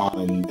ammo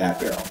on that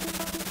barrel.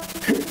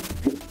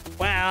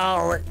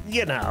 Well,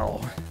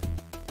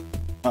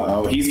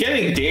 Uh-oh, he's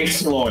getting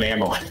dangerously low on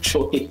ammo,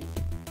 actually.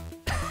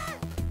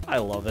 I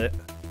love it.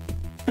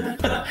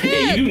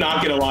 Yeah, you do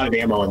not get a lot of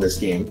ammo in this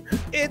game.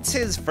 It's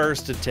his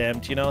first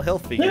attempt, you know, he'll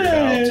figure it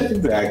out.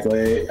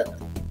 Exactly.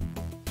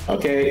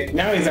 Okay,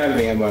 now he's out of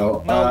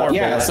ammo.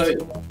 Yeah,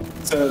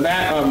 so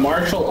that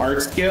martial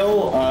arts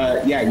skill,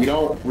 yeah, you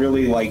don't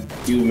really like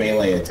do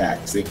melee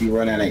attacks. If you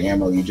run out of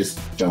ammo, you just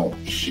don't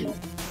shoot.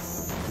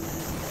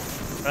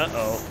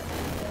 Uh-oh.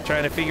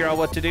 Trying to figure out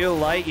what to do.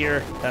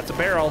 Lightyear. That's a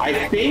barrel.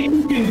 I think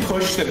you can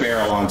push the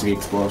barrel onto the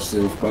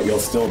explosive, but you'll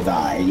still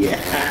die. Yeah.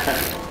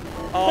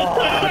 Oh,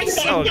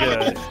 that's so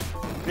good.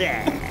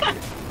 Yeah.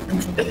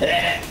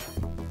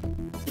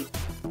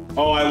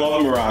 Oh, I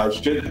love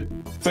Mirage.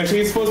 So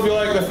she's supposed to be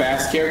like the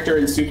fast character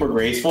and super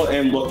graceful,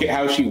 and look at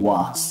how she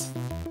walks.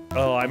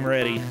 Oh, I'm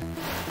ready.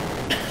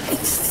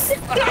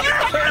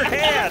 Her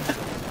hand!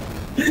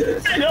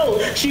 I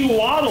know, she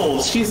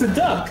waddles. She's a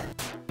duck.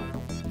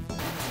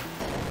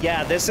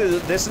 Yeah, this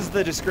is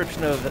the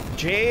description of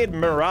Jade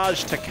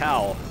Mirage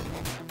Takao.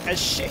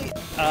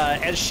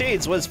 As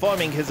Shades was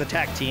forming his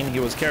attack team, he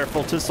was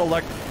careful to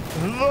select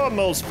the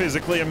most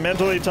physically and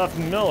mentally tough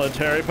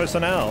military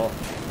personnel.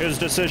 His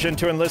decision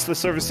to enlist the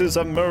services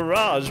of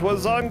Mirage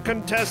was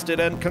uncontested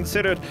and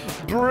considered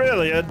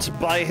brilliant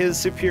by his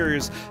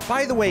superiors.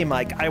 By the way,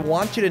 Mike, I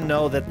want you to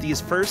know that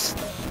these first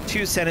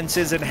two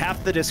sentences and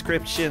half the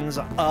descriptions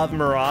of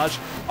Mirage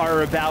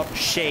are about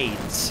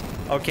Shades,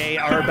 okay?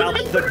 Are about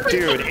the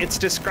dude. It's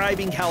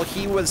describing how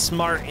he was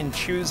smart in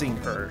choosing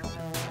her.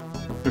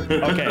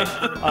 Okay.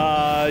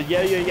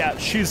 Yeah.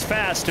 She's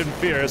fast and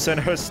fierce, and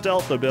her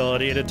stealth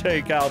ability to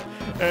take out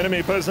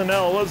enemy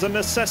personnel was a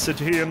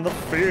necessity in the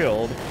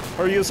field.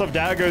 Her use of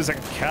daggers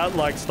and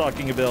cat-like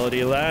stalking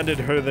ability landed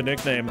her the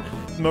nickname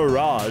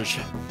Mirage.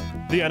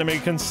 The enemy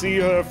can see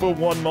her for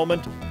one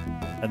moment,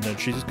 and then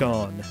she's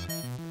gone.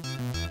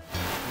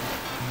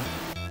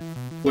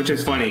 Which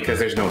is funny, because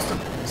there's no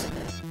stunt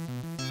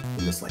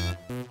in this lane.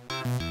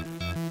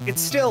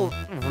 It's still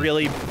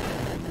really...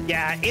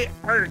 Yeah, it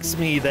irks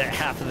me that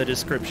half of the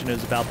description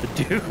is about the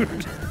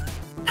dude.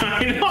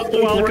 I know,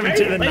 Welcome right?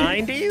 to the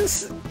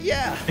 90s?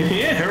 Yeah.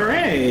 Yeah,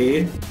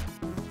 hooray.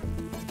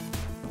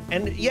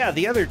 And yeah,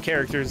 the other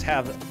characters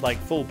have like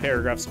full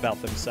paragraphs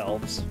about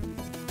themselves.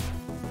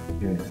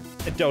 Yeah.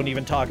 And don't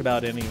even talk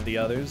about any of the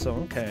others.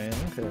 Okay.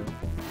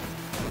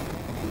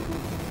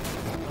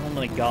 Oh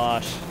my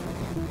gosh.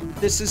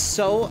 This is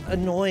so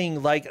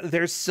annoying. Like,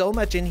 there's so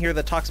much in here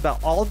that talks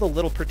about all the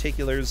little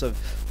particulars of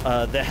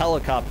the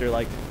helicopter,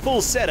 like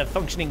full set of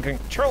functioning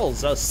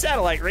controls, a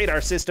satellite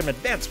radar system,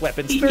 advanced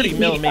weapons,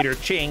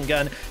 30mm chain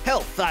gun,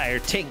 Hellfire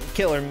tank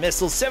killer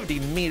missiles,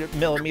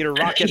 70mm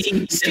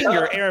rockets,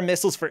 Stinger air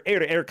missiles for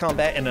air-to-air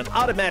combat, and an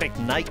automatic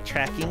night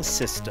tracking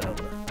system.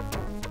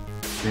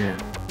 Yeah.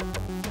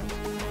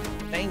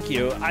 Thank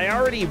you. I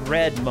already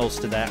read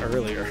most of that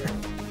earlier.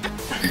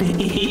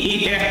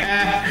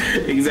 Yeah,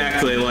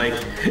 exactly. Like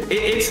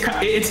it's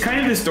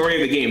kind of the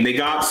story of the game. They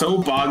got so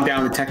bogged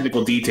down in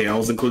technical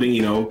details, including,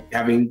 you know,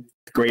 having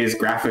the greatest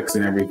graphics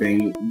and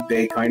everything.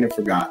 They kind of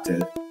forgot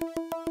to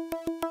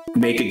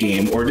make a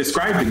game or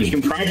describe the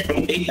game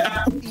properly.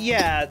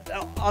 Yeah,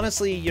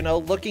 honestly, you know,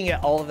 looking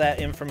at all of that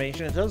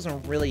information, it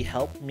doesn't really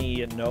help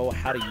me know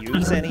how to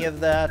use any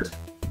of that.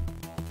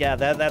 Yeah,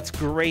 that's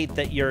great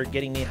that you're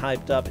getting me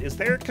hyped up. Is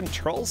there a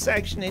control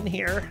section in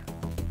here?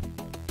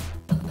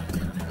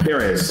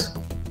 There is.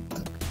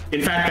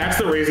 In fact, that's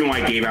the reason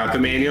why I gave out the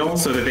manual,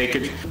 so that they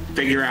could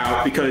figure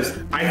out, because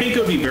I think it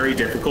would be very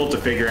difficult to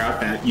figure out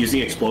that using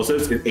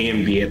explosives is A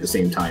and B at the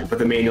same time, but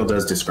the manual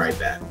does describe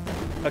that.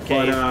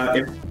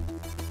 Okay.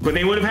 But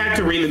they would have had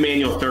to read the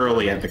manual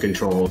thoroughly at the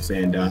controls,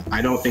 and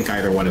I don't think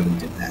either one of them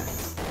did that.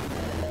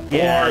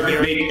 Yeah,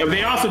 or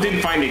they also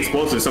didn't find the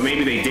explosives, so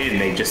maybe they did, and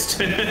they just...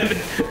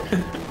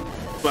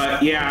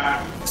 But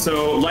yeah,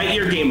 so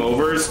Lightyear game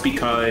overs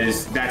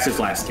because that's his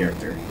last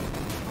character.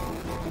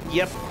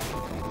 Yep.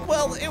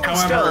 Well, it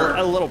was However,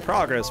 still a little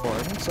progress for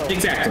him, so...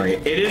 Exactly.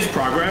 It is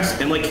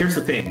progress, and like, here's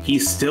the thing.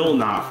 He's still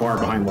not far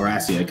behind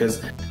Laurasia,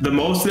 because the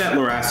most that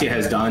Laurasia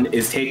has done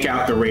is take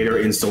out the radar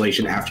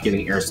installation after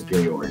getting air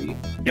superiority.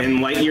 And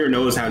Lightyear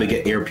knows how to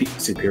get air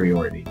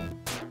superiority.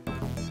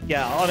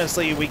 Yeah,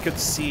 honestly, we could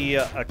see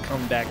a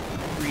comeback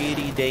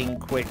pretty dang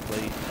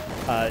quickly.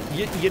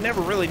 You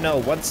never really know.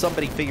 Once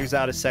somebody figures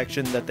out a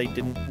section that they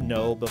didn't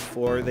know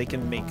before, they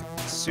can make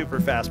super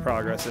fast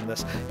progress in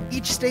this.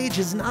 Each stage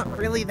is not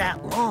really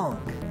that long.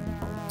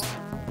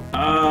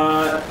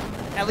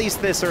 At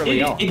least this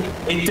early on.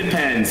 It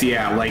depends,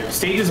 yeah. Like,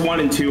 stages 1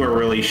 and 2 are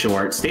really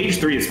short. Stage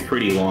 3 is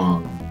pretty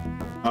long.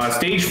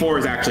 Stage 4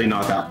 is actually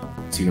not that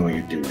long, so you know what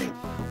you're doing.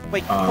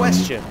 Wait,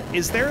 question.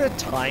 Is there a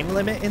time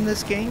limit in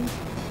this game?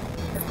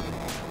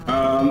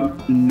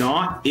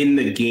 Not in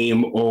the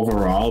game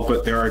overall,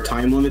 but there are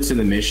time limits in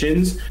the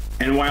missions.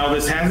 And while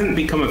this hasn't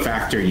become a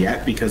factor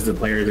yet because the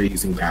players are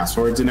using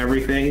passwords and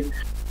everything,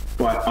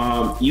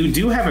 but you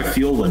do have a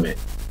fuel limit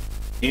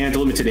and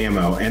limited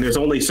ammo, and there's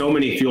only so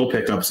many fuel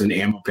pickups and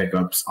ammo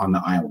pickups on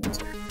the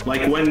island.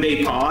 Like, when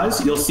they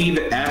pause, you'll see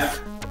the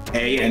F,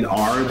 A, and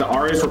R. The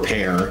R is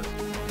repair,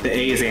 the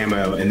A is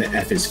ammo, and the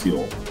F is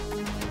fuel.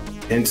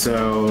 And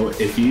so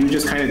if you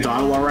just kind of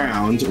dawdle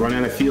around, run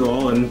out of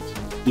fuel, and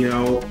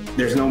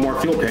there's no more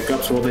fuel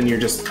pickups, well, then you're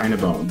just kind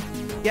of boned.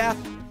 Yeah,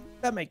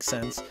 that makes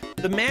sense.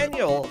 The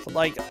manual,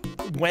 like,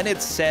 when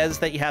it says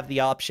that you have the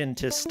option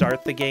to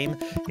start the game,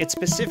 it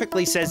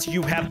specifically says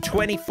you have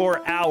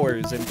 24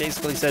 hours and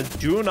basically says,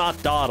 do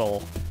not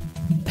dawdle.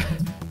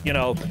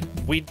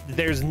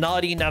 There's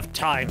not enough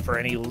time for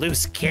any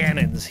loose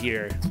cannons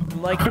here.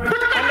 I'm like,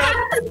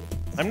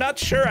 I'm not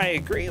sure I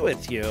agree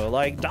with you.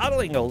 Like,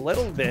 dawdling a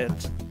little bit,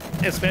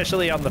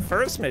 especially on the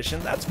first mission,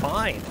 that's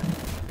fine.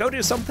 Go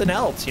do something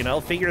else,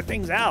 figure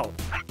things out.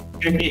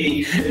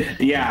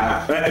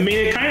 Yeah, I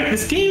mean,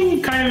 this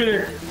game kind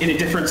of in a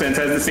different sense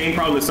has the same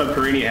problem that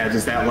Subterranea has,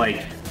 is that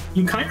like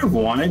you kind of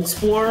want to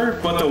explore,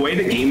 but the way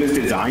the game is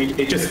designed,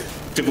 it just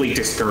simply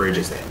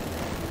discourages it.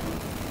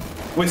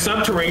 With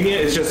Subterranea,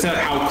 it's just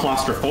how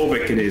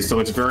claustrophobic it is, so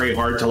it's very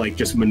hard to like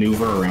just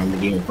maneuver around the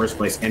game in the first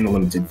place and the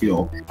limited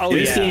fuel. Oh, in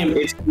this game,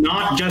 it's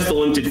not just the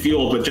limited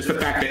fuel, but just the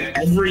fact that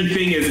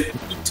everything is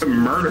to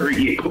murder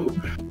you,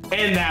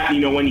 and that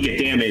when you get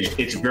damaged,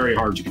 it's very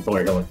hard to control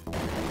your healing.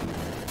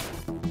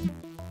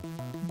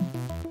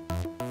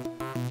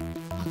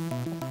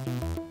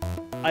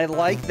 I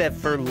like that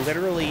for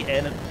literally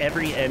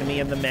every enemy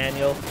in the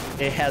manual,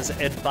 it has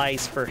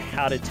advice for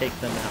how to take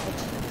them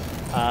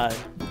out.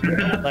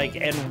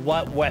 And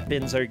what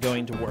weapons are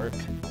going to work.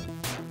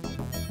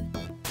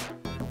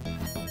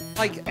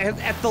 Like,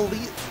 at the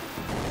least,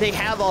 they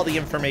have all the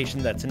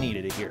information that's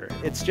needed here.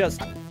 It's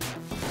just,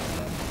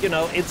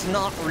 it's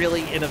not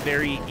really in a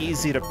very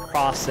easy to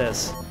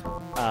process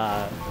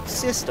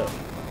system,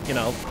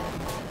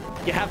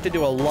 You have to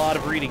do a lot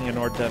of reading in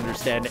order to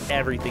understand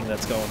everything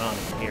that's going on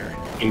in here.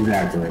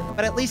 Exactly.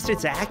 But at least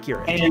it's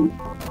accurate. And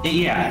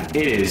yeah,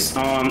 it is.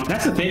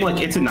 That's the thing,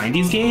 like, it's a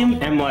 90s game,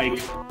 and like,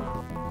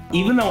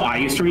 even though I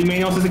used to read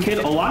manuals as a kid,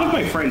 a lot of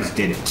my friends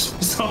didn't.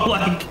 So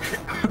like,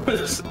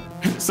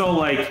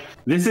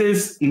 this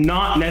is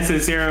not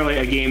necessarily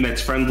a game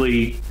that's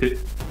friendly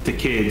to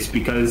kids,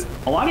 because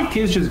a lot of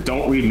kids just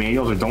don't read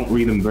manuals or don't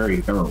read them very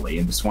thoroughly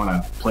and just want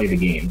to play the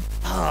game.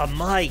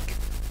 Mike,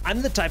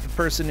 I'm the type of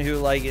person who,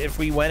 like, if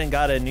we went and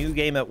got a new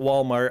game at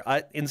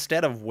Walmart,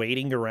 instead of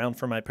waiting around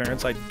for my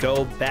parents, I'd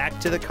go back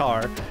to the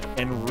car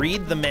and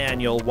read the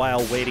manual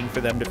while waiting for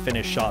them to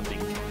finish shopping,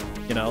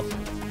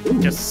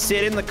 Just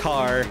sit in the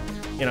car,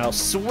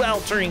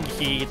 sweltering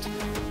heat,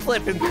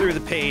 flipping through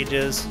the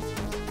pages.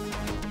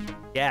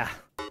 Yeah.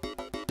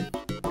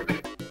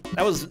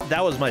 That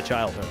was my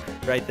childhood,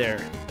 right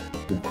there.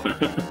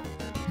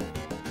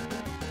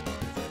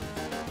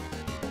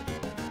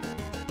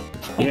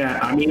 Yeah,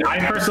 I mean, I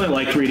personally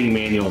liked reading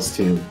manuals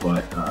too,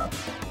 but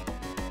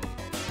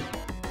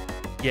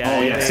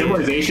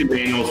Civilization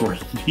manuals were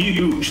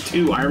huge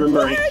too. I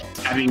remember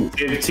having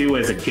Civ 2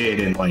 as a kid,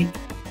 and like,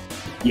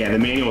 yeah, the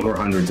manuals were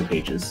hundreds of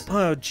pages.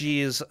 Oh,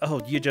 geez.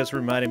 Oh, you just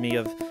reminded me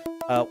of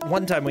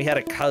one time we had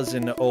a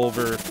cousin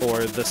over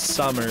for the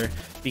summer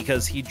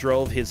because he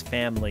drove his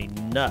family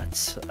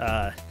nuts.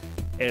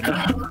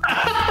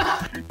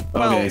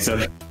 Okay,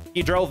 so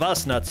he drove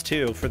us nuts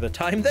too for the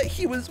time that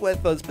he was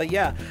with us. But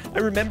yeah, I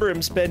remember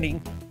him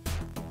spending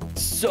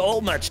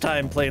so much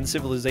time playing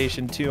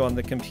Civilization 2 on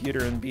the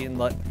computer and being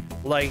like,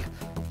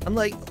 I'm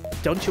like,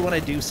 don't you want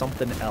to do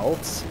something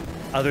else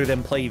other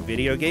than play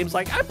video games?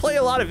 Like, I play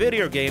a lot of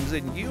video games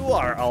and you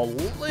are a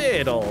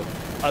little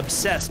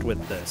obsessed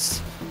with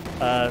this.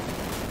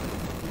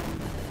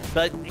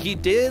 But he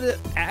did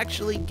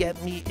actually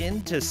get me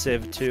into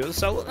Civ 2,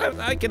 so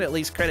I can at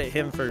least credit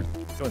him for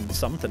doing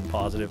something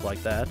positive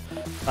like that.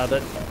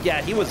 But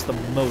yeah, he was the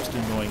most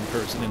annoying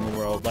person in the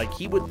world. Like,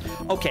 he would...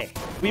 Okay,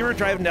 we were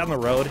driving down the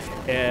road,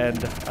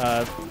 and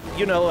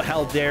you know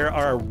how there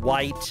are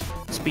white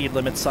speed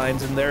limit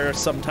signs, and there are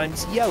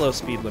sometimes yellow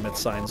speed limit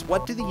signs.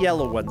 What do the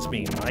yellow ones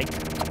mean, Mike?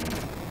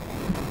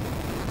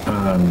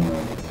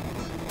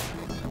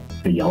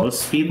 The yellow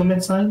speed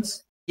limit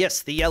signs?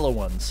 Yes, the yellow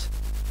ones.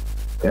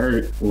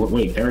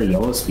 Wait, there are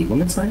yellow speed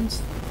limit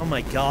signs? Oh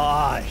my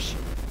gosh.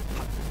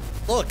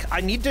 Look, I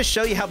need to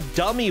show you how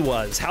dumb he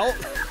was. How...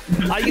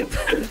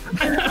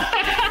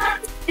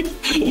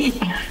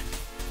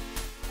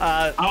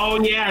 oh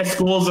yeah,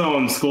 school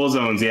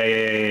zones.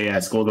 Yeah.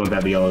 School zones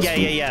have the yellow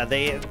speed. Yeah.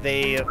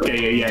 They.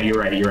 Okay, yeah.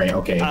 You're right.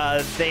 Okay.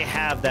 They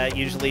have that.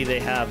 Usually, they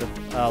have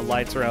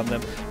lights around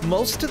them.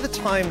 Most of the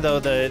time, though,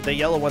 the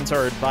yellow ones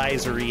are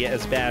advisory,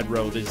 as Bad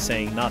Road is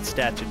saying, not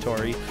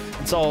statutory.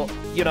 And so,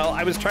 you know,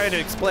 I was trying to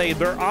explain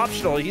they're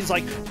optional. He's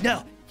like,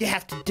 no, you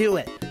have to do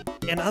it.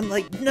 And I'm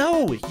like,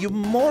 no, you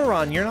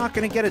moron! You're not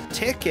gonna get a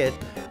ticket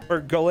for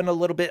going a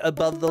little bit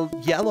above the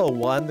yellow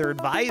one. They're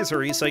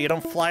advisory, so you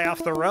don't fly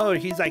off the road.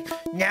 He's like,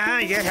 nah,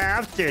 you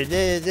have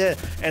to.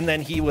 And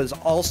then he was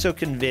also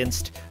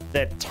convinced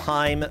that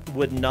time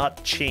would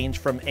not change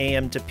from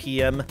AM to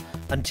PM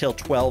until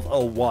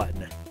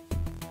 12:01.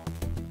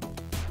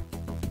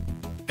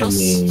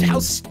 How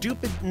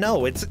stupid?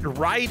 No, it's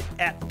right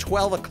at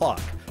 12 o'clock.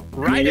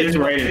 Right, it is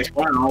right at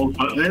 12,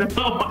 but I don't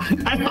know.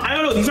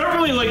 He's not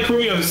really like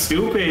proving how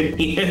stupid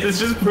he is. It's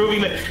just proving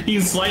that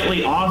he's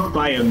slightly off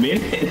by a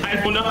minute. I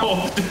don't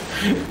know.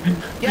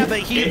 Yeah, but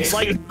he's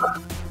like,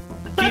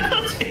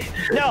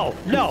 no,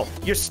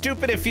 you're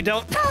stupid if you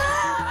don't.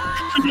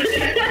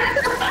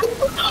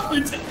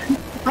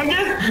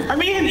 I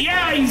mean,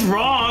 yeah, he's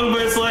wrong,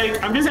 but it's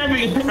like I'm just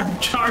having a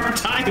hard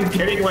time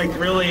getting like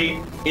really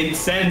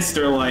incensed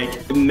or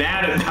like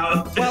mad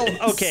about this. Well,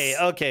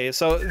 okay.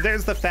 So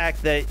there's the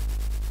fact that,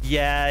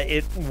 yeah,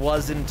 it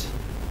wasn't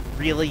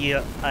really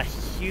a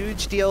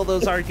huge deal,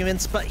 those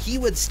arguments, but he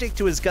would stick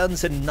to his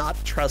guns and not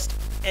trust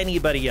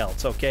anybody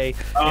else. Okay.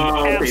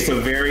 Oh, okay. So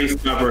very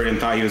stubborn and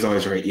thought he was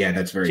always right. Yeah,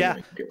 that's very. Yeah,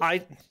 good.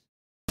 I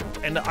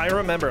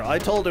remember I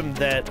told him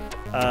that.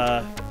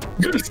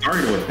 You could have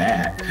started with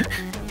that.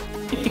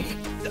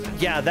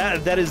 Yeah,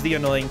 that is the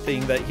annoying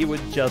thing, that he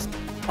would just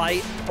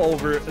fight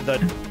over the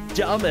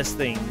dumbest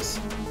things.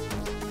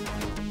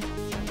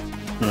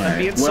 And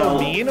being so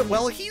mean.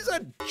 Well, he's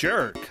a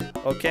jerk.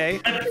 Okay.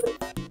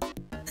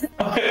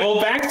 Okay, well,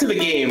 back to the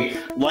game.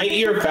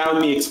 Lightyear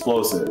found the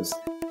explosives.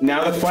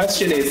 Now the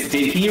question is,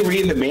 did he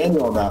read the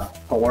manual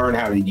enough to learn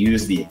how to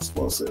use the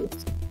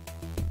explosives?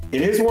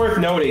 It is worth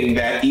noting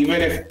that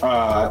even if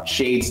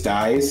Shades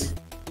dies,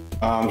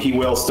 he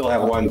will still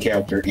have one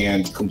character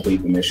and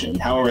complete the mission.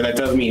 However, that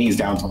does mean he's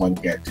down to one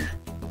character.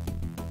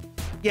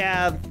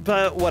 Yeah,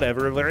 but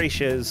whatever.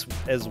 Larisha is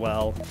as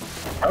well.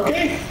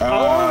 Okay.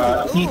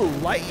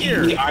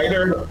 Lightyear. He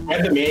either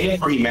read the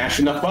manual or he mashed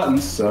enough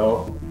buttons,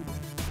 so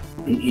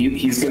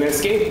he's gonna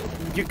escape.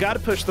 You gotta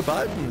push the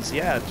buttons.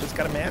 Yeah, just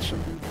gotta mash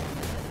them.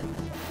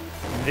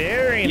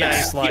 Very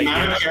nice, Lightyear. The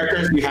amount of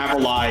characters you have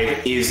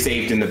alive is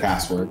saved in the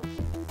password.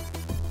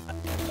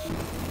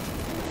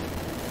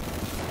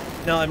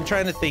 No, I'm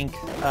trying to think.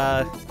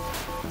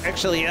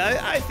 Actually,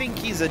 I think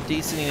he's a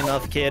decent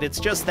enough kid. It's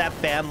just that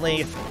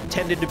family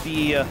tended to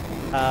be,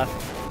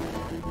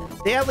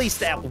 they at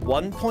least at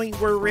one point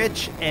were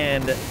rich,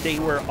 and they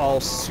were all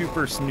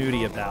super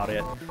snooty about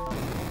it.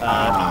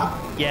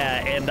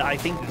 Yeah, and I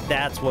think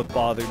that's what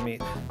bothered me.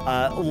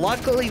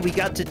 Luckily, we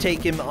got to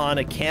take him on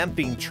a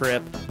camping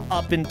trip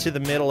up into the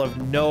middle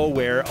of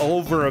nowhere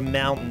over a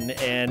mountain,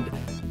 and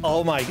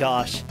oh my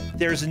gosh,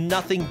 there's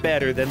nothing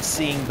better than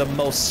seeing the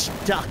most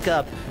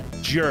stuck-up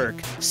jerk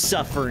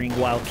suffering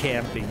while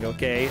camping,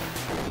 okay?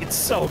 It's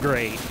so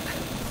great.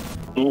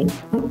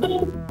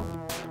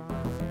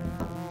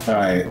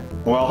 Alright.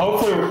 Well,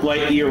 hopefully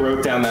Lightyear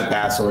wrote down that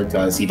password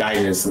because he died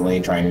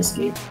instantly trying to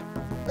escape.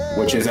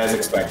 Which is as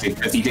expected,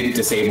 because he didn't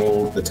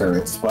disable the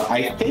turrets. But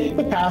I think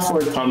the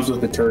password comes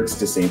with the turrets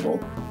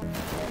disabled.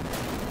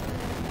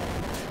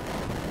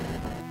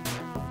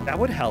 That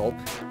would help.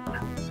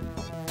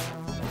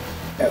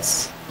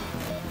 Yes.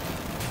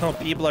 Oh,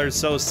 people are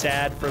so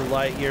sad for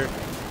Lightyear.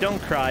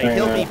 Don't cry,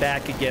 he'll be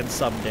back again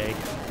someday.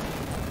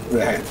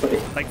 Exactly.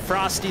 Like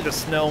Frosty the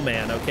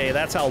Snowman, okay?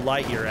 That's how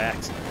Lightyear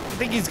acts. I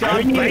think he's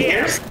got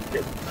here's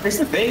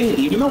the thing,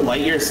 even though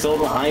Lightyear's still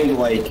behind,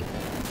 like,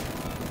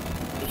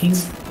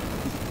 he's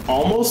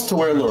almost to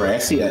where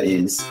Laressia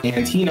is,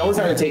 and he knows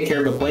how to take care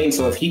of the plane,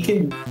 so if he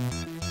can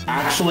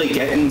actually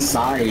get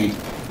inside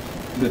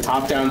the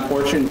top-down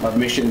portion of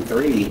Mission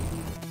 3,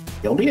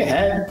 he'll be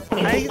ahead.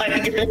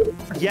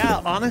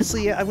 Yeah,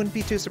 honestly, I wouldn't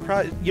be too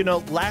surprised. You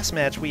know, last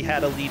match we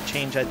had a lead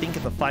change, I think,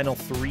 in the final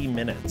 3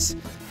 minutes,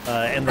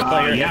 and the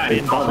player had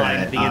been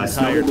behind the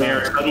entire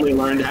time. Suddenly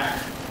learned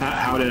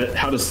how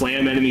to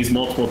slam enemies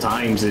multiple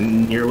times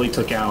and nearly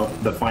took out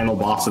the final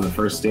boss of the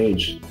first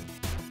stage.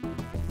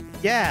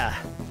 Yeah,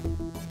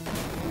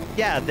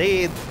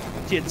 they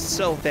did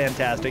so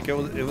fantastic. It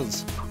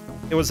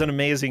was an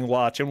amazing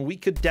watch, and we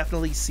could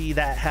definitely see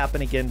that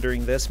happen again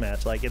during this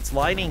match. Like, it's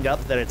lining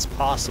up that it's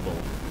possible.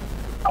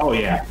 Oh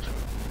yeah.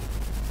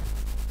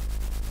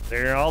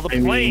 There are all the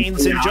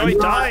planes. Enjoy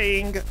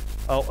dying.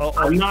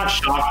 I'm not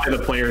shocked that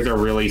the players are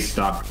really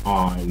stuck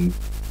on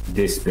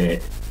this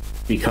bit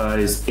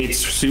because it's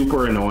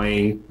super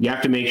annoying. You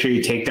have to make sure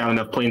you take down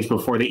enough planes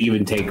before they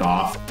even take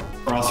off,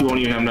 or else you won't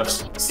even have enough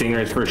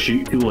stingers for a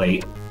shoot too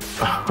late.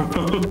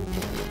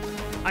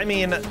 I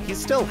mean, he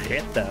still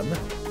hit them,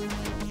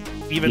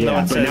 even though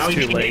it says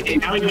too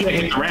late. Now he can't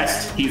hit the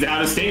rest. He's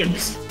out of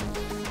stingers.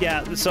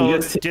 Yeah,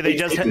 so do they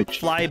just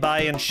fly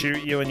by and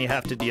shoot you and you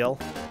have to deal?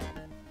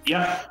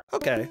 Yeah.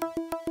 Okay.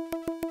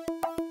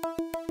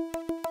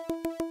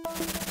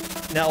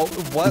 Now,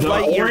 what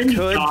Lightyear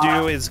could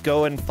do is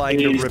go and find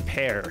a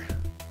repair.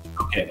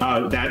 Okay,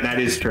 that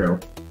is true.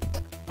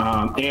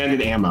 And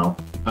an ammo.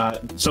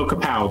 So,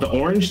 Ku5, the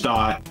orange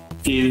dot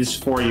is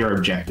for your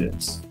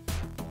objectives.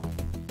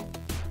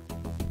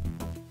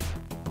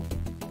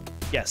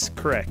 Yes,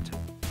 correct. I'm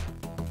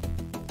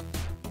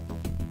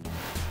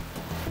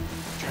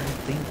trying to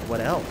think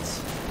what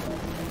else.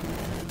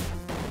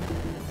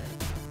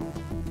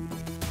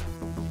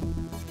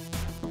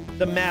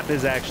 The map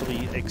is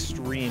actually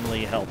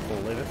extremely helpful.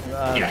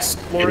 Yes.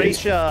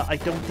 Laressia, I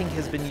don't think,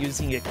 has been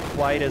using it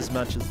quite as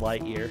much as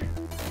Lightyear.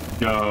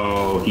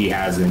 No, he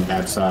hasn't.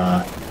 That's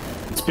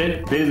it's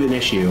been an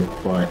issue,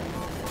 but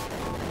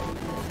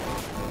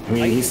I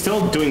mean, he's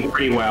still doing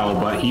pretty well,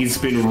 but he's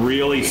been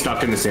really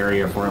stuck in this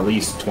area for at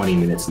least 20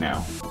 minutes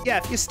now. Yeah,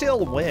 if you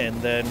still win,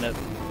 then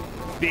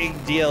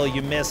big deal.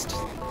 You missed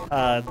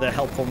the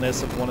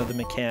helpfulness of one of the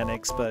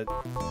mechanics, but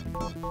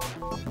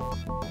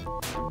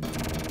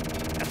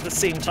at the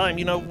same time,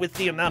 you know, with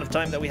the amount of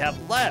time that we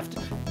have left,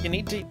 you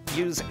need to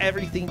use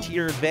everything to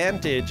your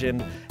advantage,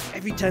 and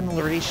every time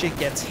Laurasia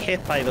gets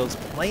hit by those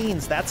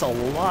planes, that's a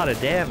lot of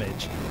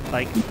damage.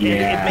 Like,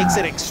 it makes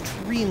it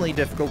extremely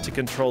difficult to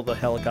control the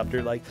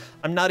helicopter. Like,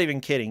 I'm not even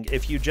kidding.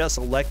 If you just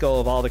let go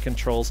of all the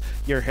controls,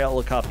 your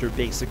helicopter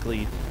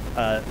basically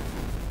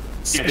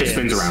spins. It just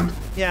spins around.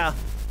 Yeah.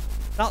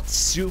 Not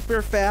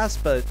super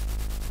fast, but...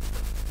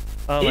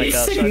 Oh my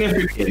gosh.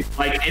 Significant.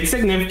 Like, it's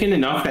significant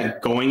enough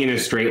that going in a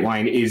straight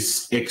line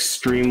is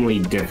extremely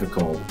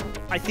difficult.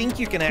 I think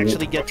you can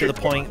actually get to the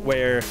point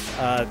where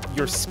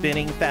you're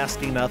spinning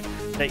fast enough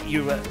that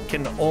you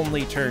can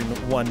only turn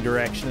one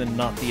direction and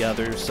not the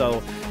other.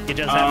 So you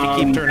just have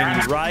to keep turning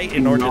right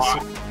in order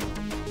to...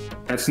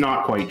 That's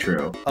not quite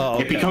true. Oh,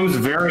 okay. It becomes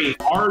very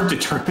hard to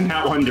turn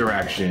that one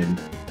direction,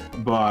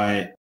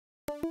 but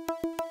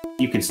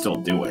you can still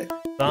do it.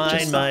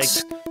 Fine, Mike.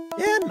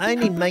 Yeah, my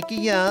name is Mikey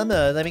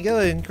Yama. Let me go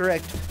and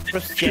correct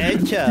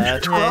procedure.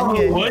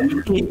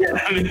 1 p.m.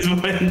 is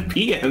when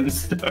PM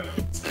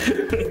starts.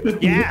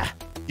 Yeah.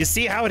 You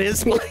see how it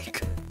is,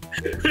 Mike?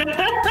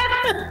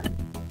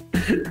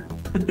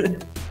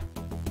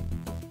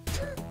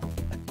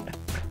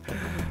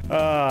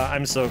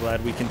 I'm so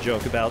glad we can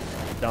joke about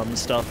dumb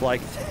stuff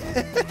like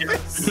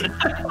this.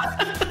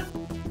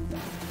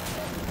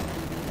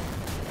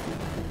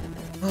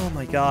 Oh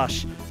my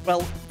gosh.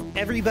 Well,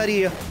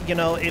 everybody, you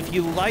know, if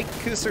you like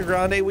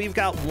Ku5ogrande, we've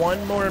got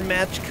one more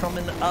match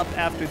coming up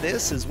after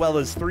this, as well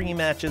as 3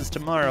 matches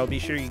tomorrow. Be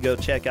sure you go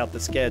check out the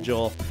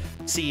schedule,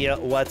 see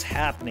what's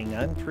happening.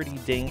 I'm pretty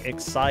dang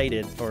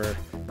excited for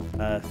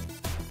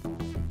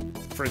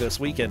this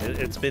weekend.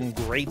 It's been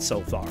great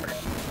so far.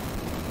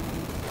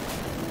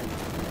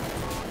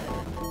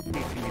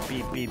 Beep,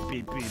 beep, beep,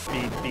 beep, beep,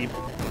 beep, beep.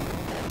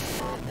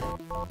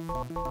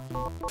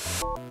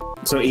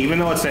 So even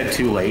though it said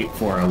too late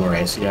for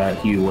Laurasia,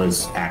 he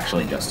was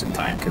actually just in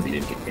time because he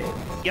didn't get hit.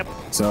 Yep.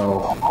 So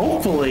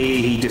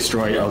hopefully he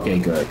destroyed... Okay,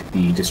 good.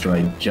 He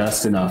destroyed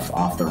just enough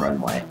off the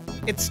runway.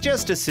 It's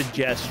just a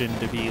suggestion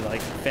to be,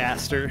 like,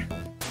 faster.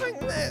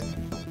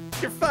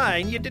 You're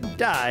fine. You didn't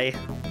die.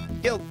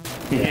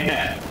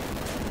 Yeah.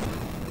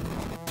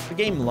 The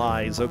game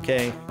lies,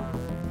 okay?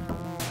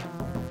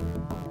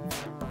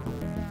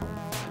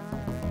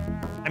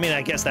 I mean,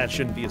 I guess that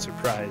shouldn't be a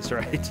surprise,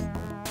 right?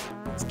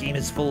 This game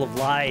is full of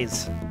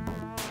lies.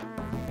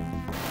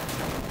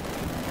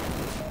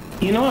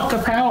 You know what,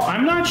 Kapow?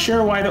 I'm not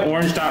sure why the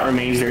orange dot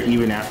remains there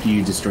even after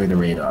you destroy the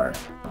radar.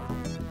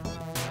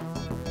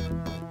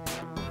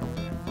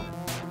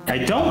 I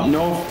don't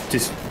know if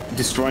just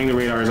destroying the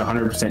radar is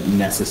 100%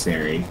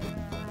 necessary,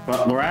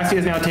 but Laurasia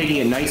is now taking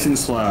it nice and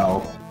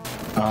slow,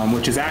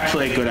 which is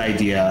actually a good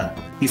idea.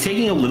 He's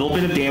taking a little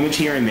bit of damage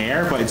here and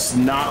there, but it's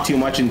not too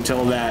much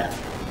until that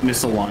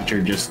missile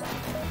launcher just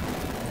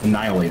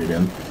annihilated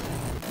him.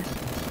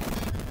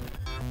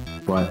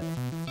 But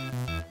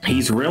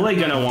he's really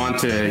going to want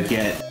to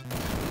get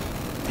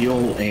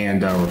fuel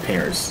and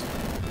repairs.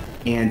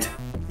 And,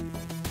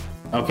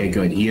 okay,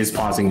 good. He is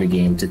pausing the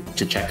game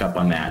to check up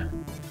on that.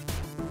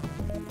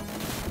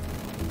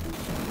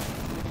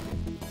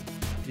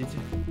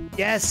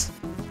 Yes,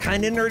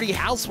 Kinda Nerdy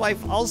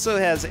Housewife also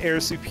has air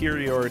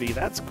superiority.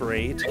 That's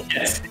great.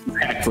 Yes,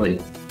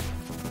 exactly.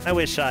 I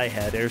wish I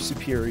had air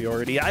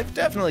superiority. I've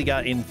definitely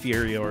got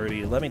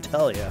inferiority, let me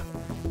tell you.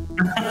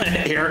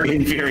 Air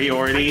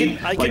inferiority?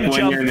 I can like when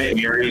jump. you're in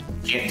the air, you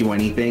can't do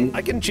anything?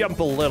 I can jump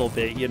a little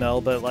bit, you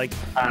know, but like,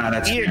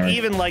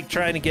 even like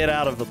trying to get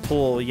out of the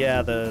pool,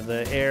 yeah,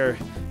 the air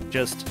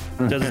just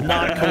does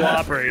not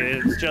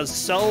cooperate. It's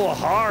just so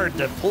hard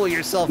to pull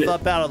yourself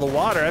up out of the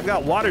water. I've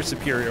got water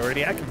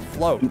superiority. I can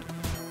float.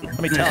 Let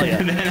me tell you.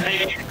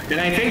 then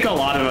I think a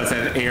lot of us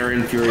have air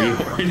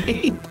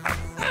inferiority.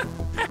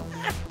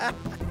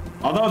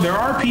 Although there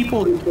are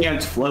people who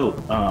can't float,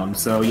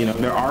 so, you know,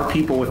 there are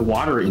people with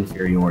water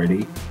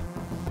inferiority.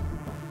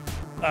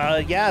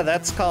 Yeah,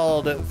 that's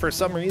called, for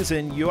some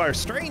reason, you are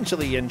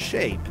strangely in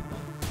shape.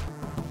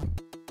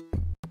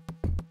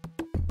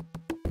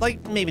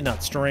 Like, maybe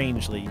not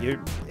strangely,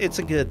 it's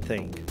a good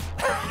thing.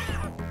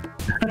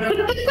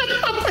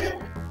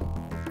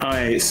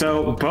 Alright,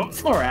 so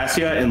both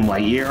Laurasia and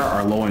Lightyear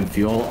are low in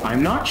fuel.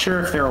 I'm not sure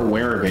if they're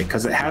aware of it,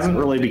 because it hasn't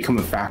really become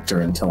a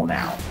factor until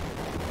now.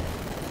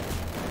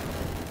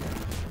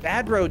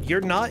 Bad Road,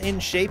 you're not in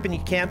shape and you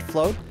can't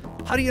float?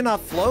 How do you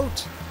not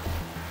float?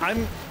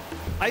 I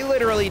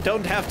literally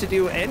don't have to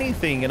do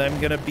anything and I'm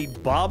gonna be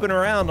bobbing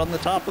around on the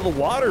top of the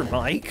water,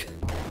 Mike.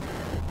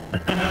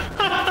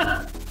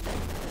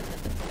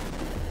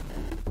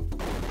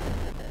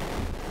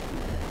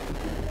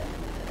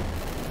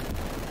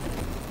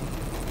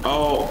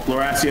 Oh,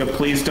 Laurasia,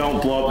 please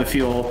don't blow up the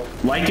fuel.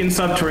 Like in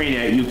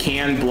Subterranea, you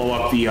can blow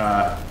up the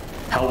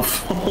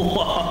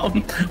helpful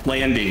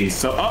landings.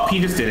 So, oh,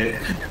 he just did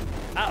it.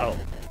 Uh-oh.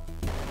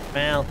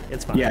 Well,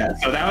 it's fine. Yeah,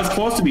 so that was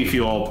supposed to be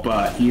fuel,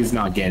 but he's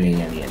not getting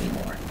any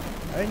anymore.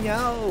 I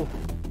know.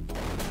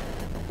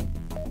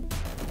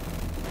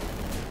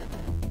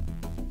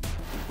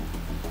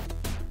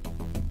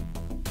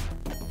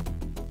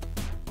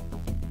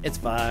 It's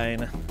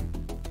fine.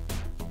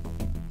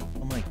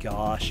 Oh my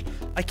gosh.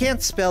 I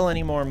can't spell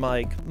anymore,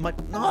 Mike.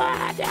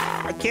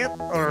 I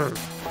can't.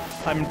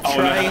 I'm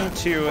trying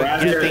to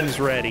get things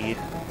ready.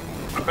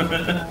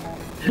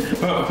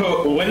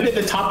 When did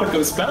the topic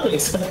of spelling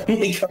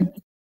suddenly come?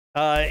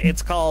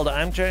 It's called,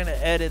 I'm trying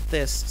to edit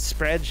this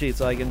spreadsheet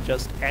so I can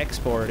just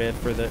export it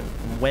for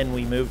when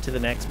we move to the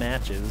next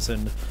matches.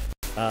 And,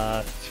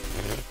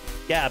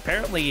 yeah,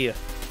 apparently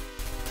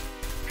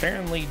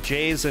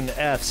J's and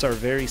F's are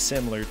very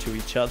similar to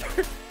each other.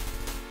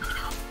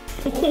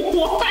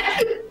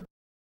 What?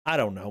 I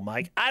don't know,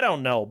 Mike. I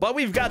don't know. But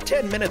we've got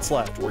 10 minutes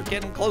left. We're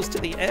getting close to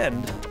the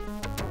end.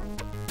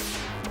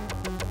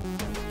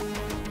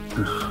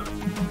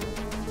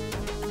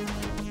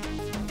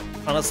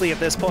 Honestly, at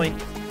this point,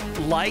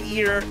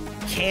 Lightyear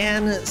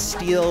can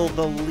steal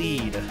the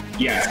lead.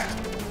 Yes.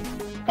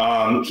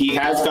 He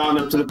has gone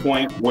up to the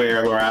point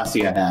where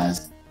Laurasia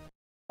has.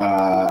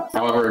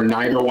 However,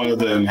 neither one of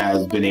them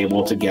has been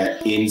able to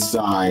get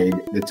inside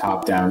the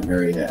top-down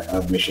area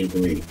of Mission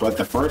 3. But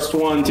the first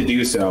one to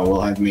do so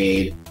will have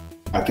made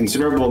a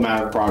considerable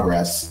amount of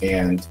progress,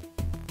 and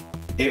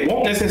it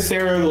won't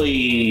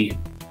necessarily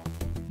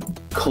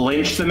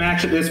clinch the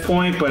match at this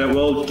point, but it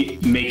will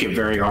make it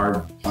very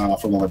hard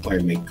for another player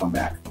to make a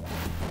comeback.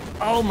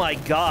 Oh my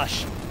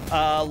gosh.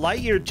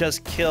 Lightyear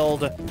just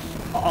killed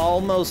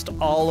almost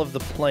all of the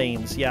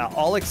planes. Yeah,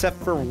 all except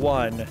for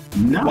one.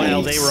 Nice.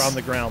 While they were on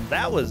the ground.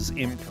 That was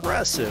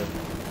impressive.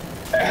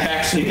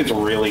 Actually, it's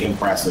really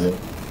impressive.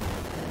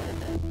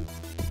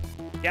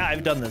 Yeah,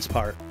 I've done this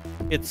part.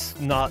 It's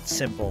not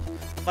simple.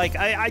 Like,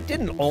 I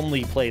didn't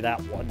only play that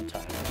one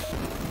time.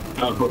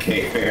 Oh,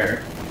 okay,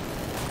 fair.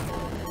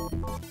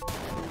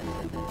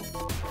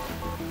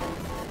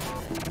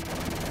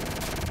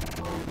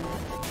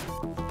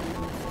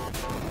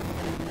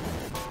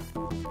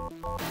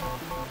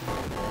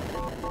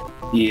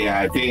 Yeah,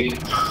 I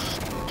think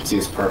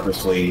he's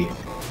purposely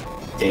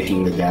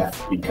taking the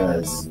death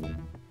because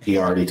he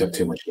already took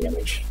too much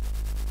damage.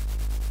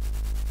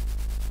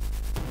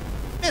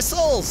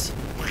 Missiles!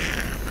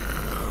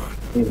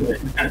 Anyway,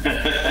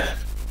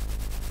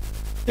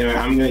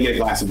 I'm gonna get a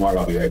glass of water.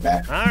 I'll be right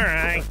back. All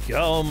right,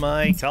 go,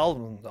 Mike.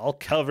 I'll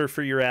cover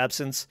for your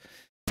absence.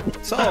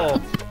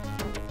 So,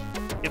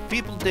 if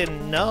people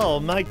didn't know,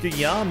 Mike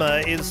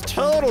Yama is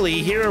totally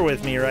here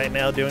with me right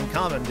now doing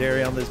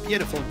commentary on this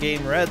beautiful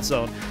game, Red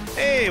Zone.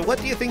 Hey, what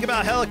do you think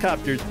about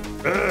helicopters?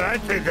 I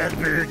think that's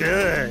pretty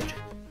good.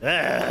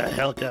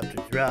 Helicopters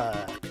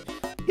rock.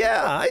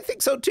 Yeah, I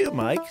think so too,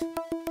 Mike.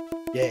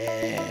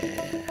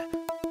 Yeah.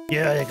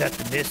 Yeah, they got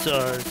the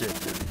missiles,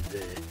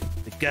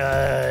 the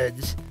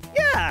guns.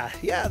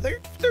 Yeah, they're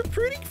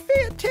pretty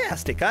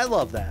fantastic. I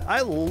love that.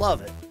 I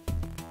love it.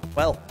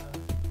 Well,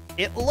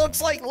 it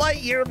looks like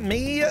Lightyear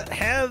may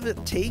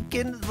have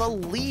taken the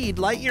lead.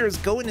 Lightyear is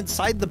going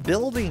inside the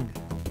building.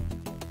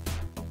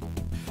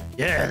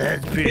 Yeah,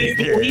 that's pretty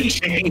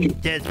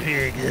good. That's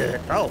pretty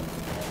good.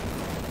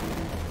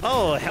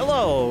 Oh,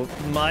 hello,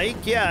 Mike.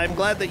 Yeah, I'm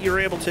glad that you were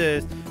able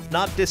to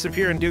not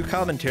disappear and do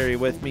commentary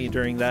with me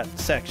during that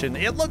section.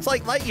 It looks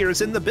like Lightyear is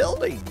in the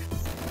building.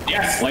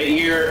 Yes,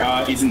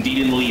 Lightyear is indeed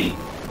in the lead.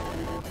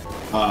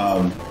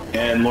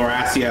 And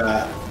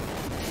Laurasia,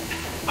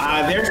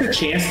 there's a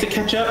chance to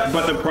catch up,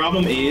 but the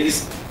problem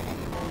is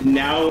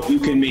now you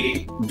can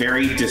make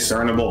very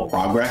discernible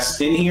progress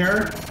in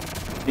here.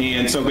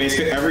 And so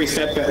basically every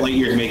step that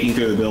Lightyear is making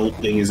through the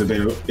building is a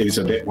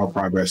bit more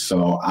progress.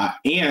 So,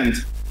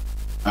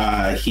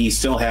 he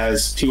still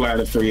has 2 out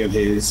of 3 of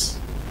his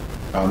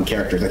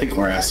characters. I think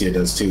Laurasia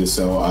does too.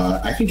 So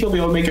I think he'll be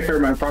able to make a fair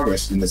amount of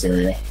progress in this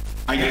area.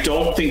 I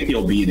don't think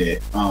he'll beat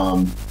it.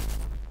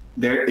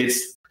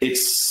 This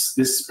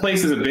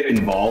place is a bit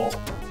involved.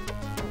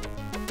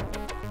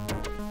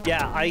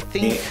 Yeah, I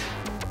think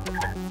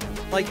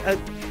like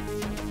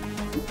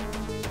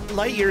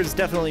Lightyear is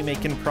definitely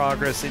making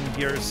progress in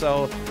here.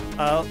 So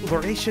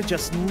Laurasia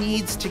just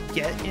needs to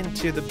get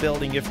into the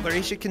building. If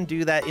Laurasia can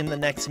do that in the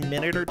next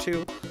minute or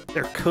two,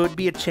 there could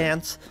be a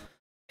chance.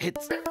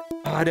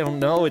 I don't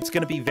know. It's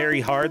going to be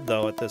very hard,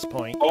 though, at this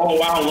point. Oh,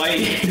 wow.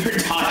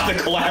 Lightyear topped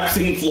the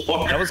collapsing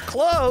floor. That was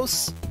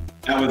close.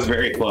 That was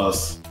very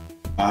close.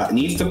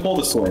 Needs to pull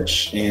the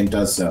switch, and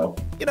does so.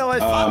 You know,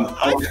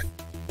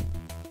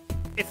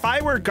 if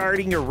I were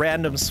guarding a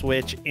random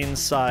switch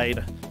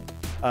inside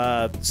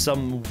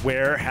some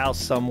warehouse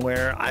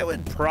somewhere, I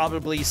would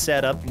probably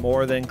set up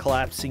more than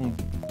collapsing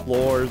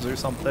floors or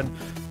something.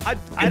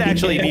 I'd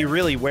actually be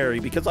really wary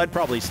because I'd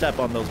probably step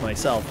on those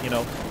myself, you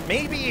know.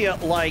 Maybe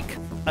like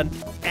an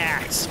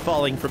axe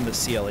falling from the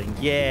ceiling.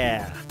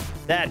 Yeah,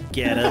 that'd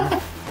get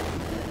him.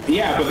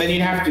 Yeah, but then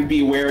you'd have to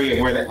be wary of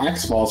where the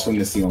axe falls from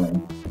the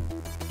ceiling.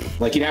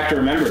 Like, you'd have to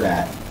remember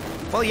that.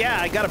 Well, yeah,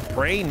 I got a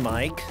brain,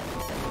 Mike.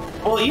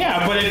 Well,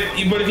 yeah, but if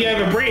you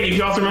have a brain, you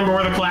can also remember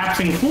where the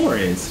collapsing floor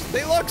is.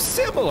 They look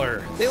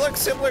similar. They look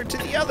similar to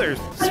the other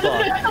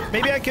spot.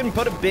 Maybe I can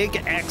put a big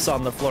X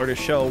on the floor to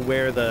show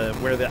where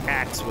the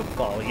axe would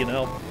fall, you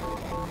know?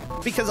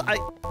 Because a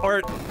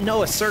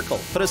circle.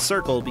 Put a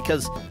circle,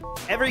 because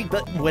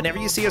whenever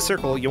you see a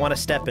circle, you want to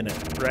step in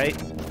it, right?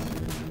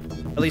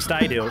 At least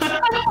I do.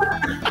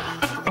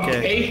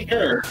 Okay,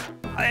 sure.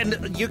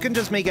 And you can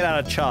just make it out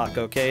of chalk,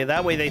 okay?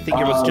 That way they think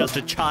it was just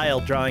a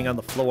child drawing on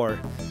the floor.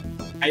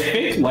 I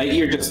think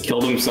Lightyear just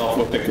killed himself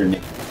with the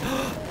grenade.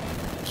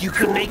 You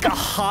could make a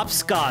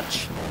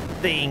hopscotch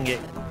thing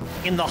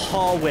in the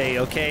hallway,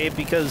 okay?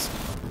 Because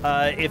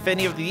if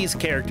any of these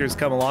characters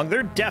come along,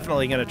 they're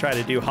definitely going to try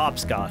to do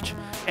hopscotch.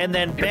 And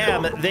then,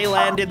 bam, they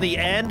land in the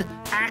end,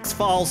 axe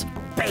falls,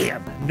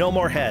 bam, no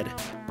more head.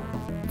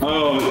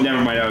 Oh,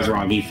 never mind, I was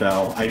wrong. He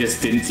fell. I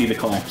just didn't see the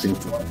collapsing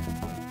floor.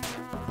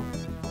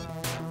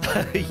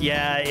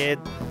 Yeah,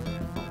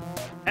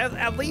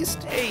 at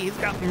least, hey, he's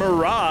got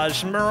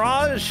Mirage.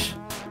 Mirage,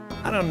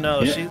 I don't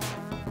know. Yeah.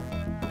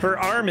 Her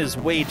arm is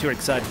way too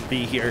excited to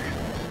be here.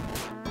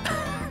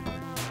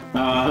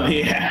 Yeah.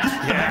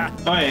 Yeah.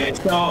 All right,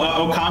 so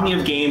Okami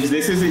of Games,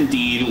 this is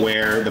indeed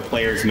where the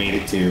players made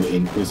it to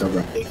in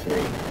Ku5ogrande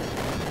 3.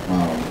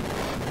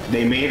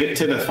 They made it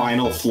to the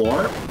final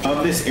floor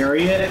of this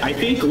area. I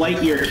think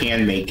Lightyear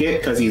can make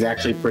it because he's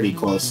actually pretty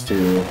close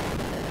to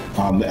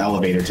the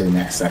elevator to the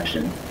next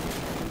section.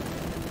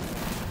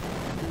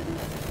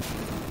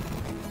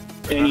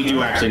 And you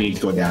do actually need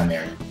to go down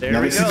there.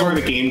 Now, this is where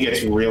the game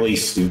gets really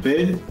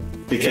stupid,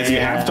 because you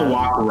have to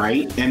walk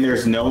right, and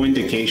there's no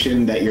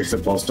indication that you're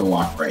supposed to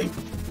walk right.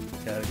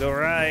 Gotta go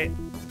right.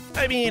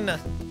 I mean,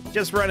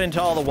 just run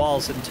into all the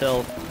walls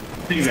until...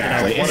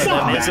 Exactly. It's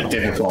not that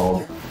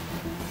difficult.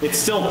 It's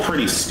still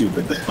pretty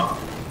stupid, though.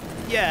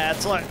 Yeah,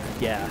 it's like...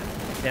 Yeah.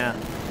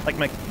 Like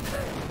my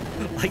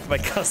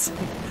cousin.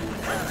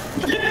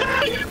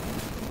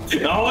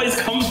 It always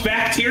comes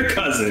back to your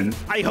cousin.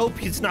 I hope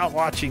he's not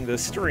watching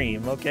this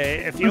stream,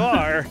 okay? If you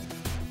are,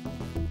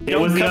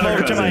 don't come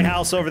over to my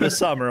house over the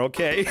summer,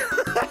 okay?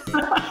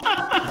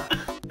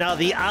 Now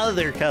the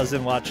other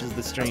cousin watches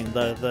the stream,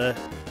 the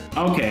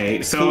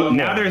Okay, so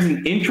now there's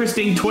an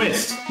interesting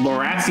twist.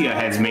 Laurasia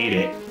has made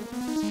it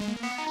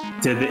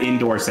to the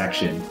indoor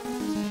section.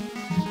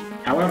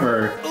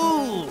 However,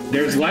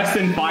 there's less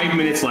than 5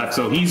 minutes left,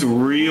 so he's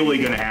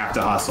really gonna have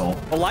to hustle.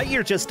 Well,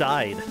 Lightyear just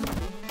died.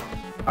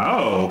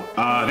 Oh,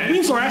 that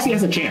means Laurasia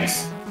has a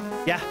chance.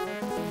 Yeah.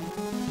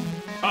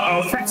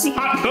 Uh-oh, that's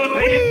not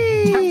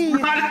good.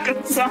 That's not a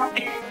good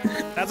sign.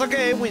 That's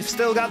okay, we've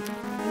still got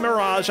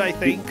Mirage, I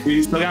think.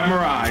 We still got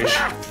Mirage.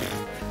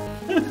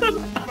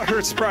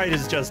 Her sprite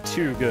is just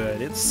too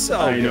good. It's so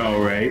I good.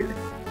 know, right?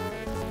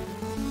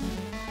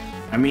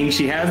 I mean,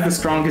 she has the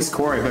strongest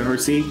core I've ever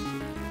seen.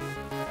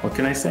 What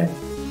can I say?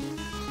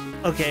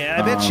 Okay,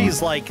 I bet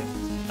she's like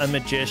a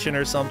magician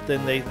or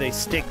something. They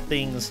stick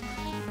things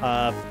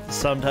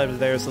sometimes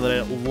there so that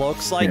it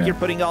looks like you're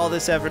putting all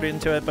this effort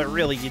into it, but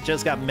really you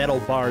just got metal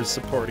bars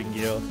supporting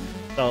you.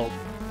 So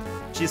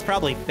she's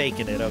probably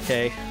faking it,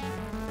 okay?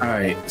 All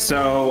right,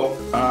 so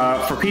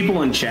for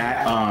people in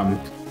chat,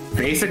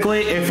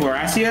 basically if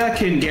Laurasia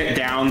can get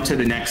down to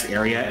the next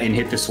area and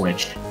hit the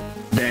switch,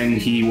 then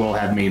he will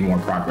have made more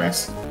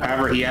progress.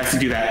 However, he has to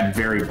do that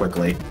very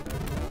quickly.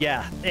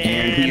 Yeah,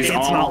 and he's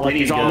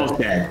almost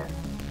dead.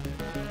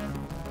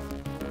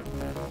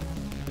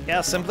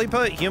 Yeah, simply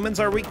put, humans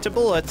are weak to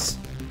bullets.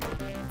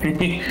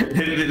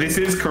 This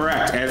is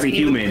correct. As a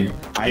human,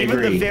 I agree.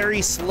 Even the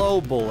very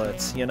slow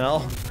bullets, you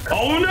know?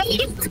 Oh no!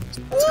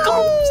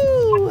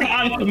 Woo!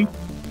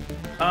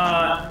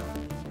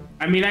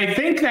 I mean, I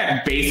think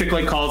that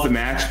basically calls the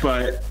match,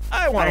 but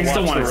I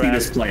still want to see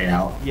this play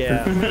out.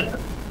 Yeah.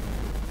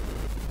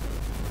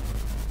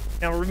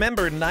 Now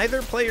remember,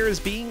 neither player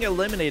is being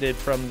eliminated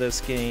from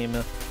this game.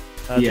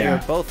 They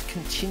are both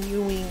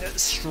continuing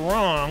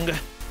strong.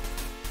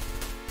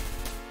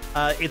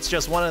 It's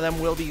just one of them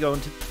will be going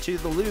to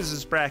the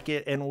losers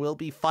bracket and will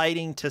be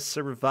fighting to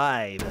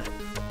survive.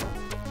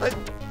 But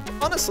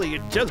honestly,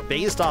 just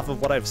based off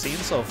of what I've seen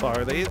so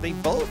far, they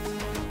both,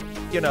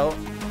 you know,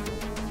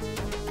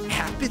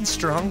 have been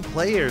strong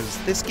players.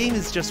 This game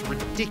is just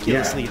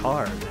ridiculously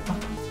hard.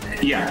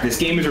 Yeah, this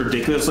game is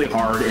ridiculously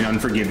hard and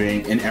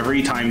unforgiving, and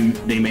every time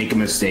they make a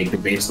mistake, they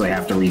basically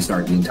have to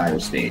restart the entire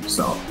stage.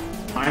 So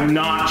I'm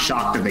not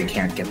shocked that they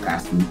can't get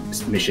past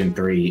mission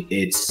 3.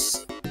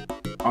 It's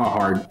a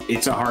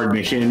hard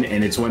mission,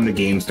 and it's when the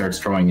game starts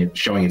showing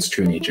its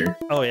true nature.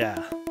 Oh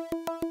yeah.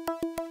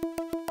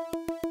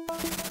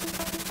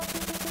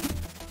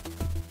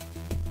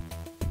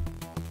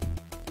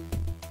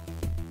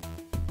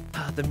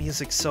 The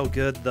music's so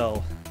good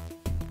though.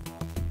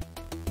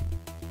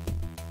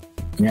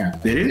 Yeah,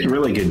 it is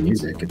really good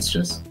music. It's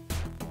just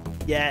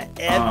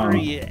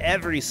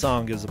every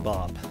song is a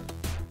bop.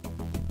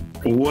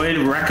 Would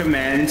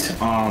recommend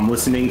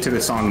listening to the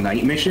song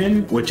Night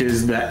Mission, which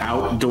is the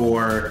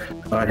outdoor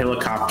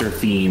helicopter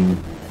theme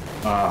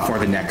for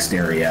the next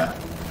area,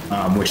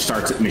 which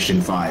starts at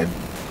mission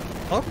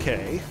 5.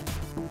 Okay.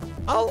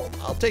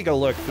 I'll take a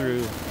look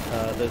through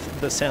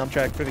the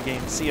soundtrack for the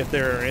game, see if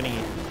there are any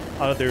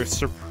other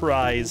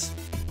surprise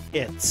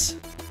hits.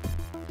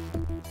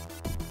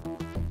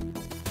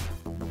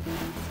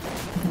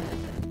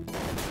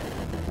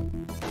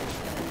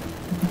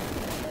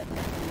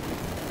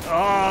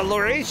 Oh,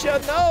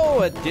 Laurasia,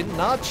 no! It did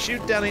not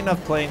shoot down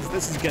enough planes.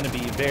 This is going to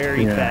be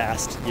very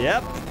fast.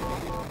 Yep.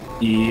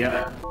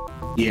 Yep.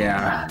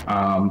 Yeah.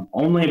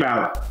 Only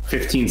about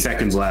 15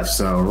 seconds left,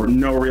 so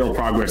no real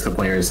progress the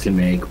players can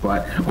make.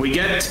 But we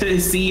get to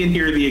see and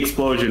hear the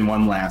explosion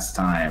one last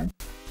time.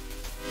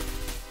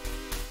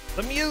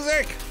 The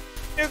music!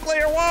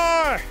 Nuclear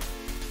war!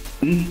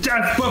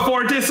 Death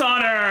before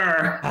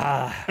dishonor!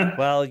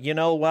 Well, you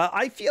know what?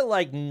 I feel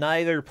like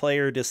neither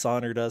player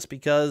dishonored us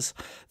because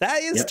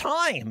that is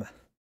time.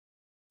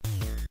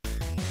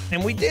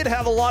 And we did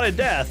have a lot of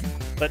death,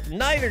 but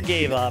neither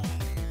gave up.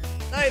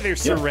 Neither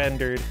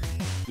surrendered.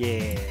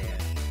 Yeah.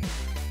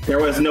 There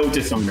was no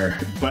dishonor,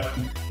 but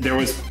there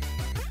was...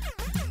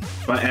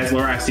 But as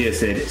Laurasia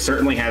said, it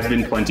certainly has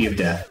been plenty of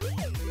death.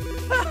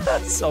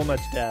 So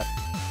much death.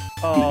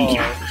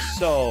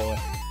 Oh,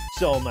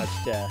 so much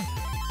death.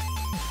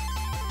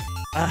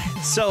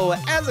 So,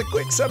 as a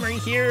quick summary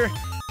here,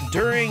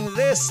 during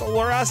this,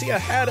 Laurasia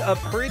had a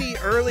pretty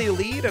early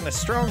lead and a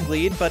strong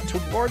lead, but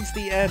towards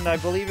the end, I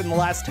believe in the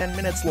last 10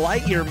 minutes,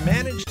 Lightyear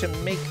managed to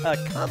make a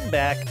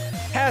comeback,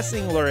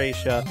 passing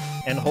Laurasia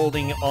and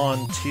holding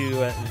on to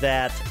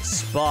that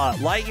spot.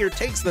 Lightyear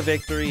takes the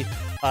victory.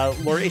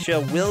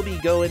 Laurasia will be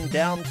going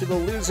down to the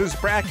loser's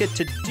bracket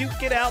to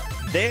duke it out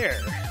there.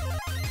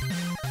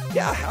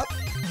 Yeah,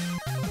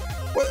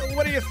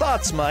 what are your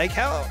thoughts, Mike?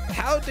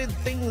 How did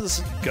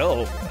things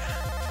go?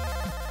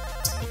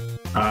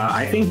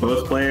 I think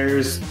both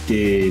players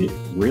did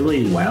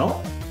really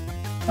well,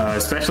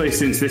 especially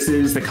since this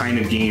is the kind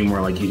of game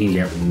where like you can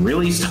get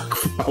really stuck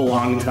for a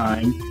long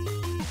time.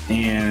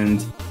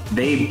 And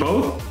they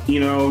both,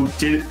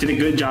 did a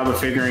good job of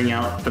figuring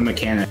out the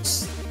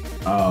mechanics.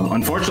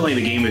 Unfortunately,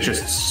 the game is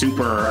just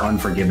super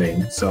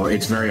unforgiving, so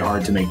it's very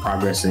hard to make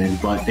progress in.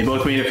 But they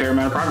both made a fair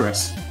amount of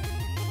progress.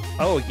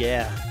 Oh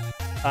yeah.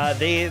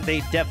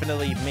 They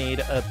definitely made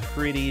a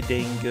pretty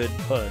dang good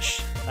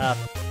push.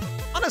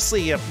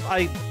 Honestly,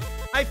 I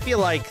feel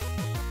like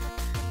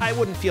I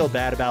wouldn't feel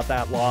bad about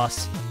that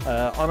loss.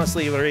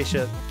 Honestly,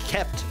 Laurasia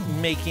kept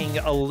making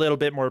a little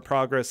bit more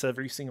progress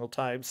every single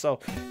time. So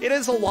it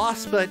is a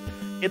loss, but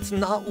it's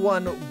not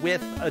one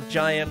with a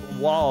giant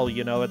wall,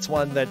 It's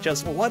one that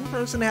just one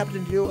person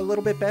happened to do a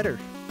little bit better.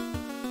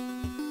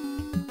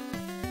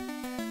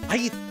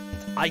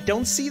 I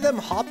don't see them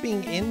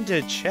hopping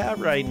into chat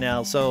right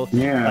now, so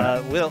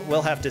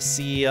we'll have to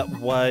see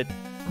what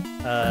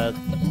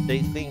they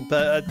think.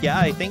 But yeah,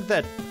 I think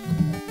that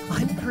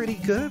I'm pretty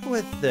good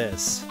with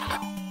this.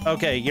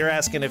 Okay, you're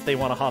asking if they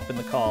want to hop in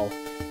the call.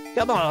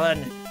 Come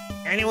on,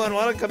 anyone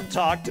want to come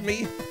talk to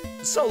me?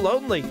 I'm so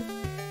lonely.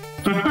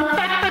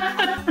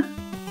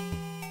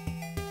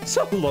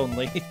 So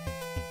lonely.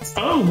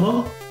 Oh,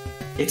 well,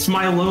 it's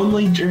my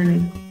lonely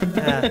journey.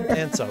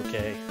 It's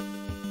okay.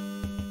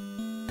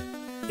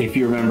 If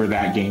you remember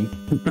that game.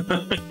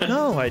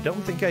 No, I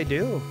don't think I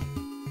do.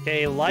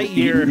 Okay,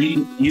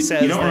 Lightyear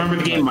says... You don't remember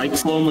the game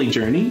Mike's Lonely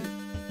Journey?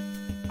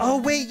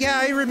 Oh, wait, yeah,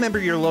 I remember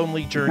your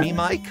lonely journey,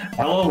 Mike.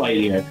 Hello,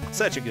 Lightyear.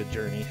 Such a good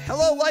journey.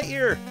 Hello,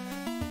 Lightyear.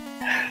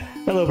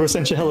 Hello,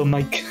 Brossentia. Hello,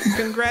 Mike.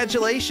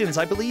 Congratulations.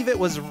 I believe it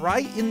was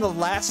right in the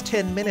last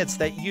 10 minutes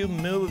that you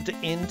moved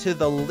into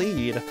the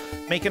lead,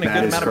 making a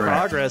good amount of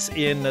progress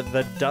in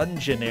the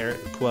dungeon,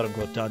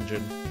 quote-unquote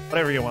dungeon,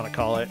 whatever you want to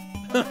call it.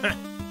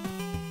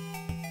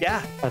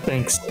 Yeah.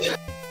 Thanks.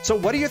 So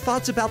what are your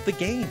thoughts about the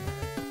game?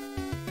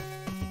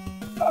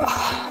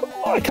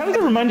 I kind of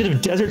got reminded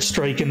of Desert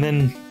Strike, and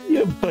then,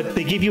 but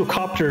they gave you a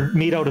copter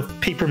made out of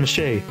paper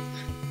mache.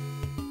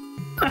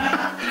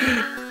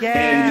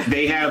 Yeah. And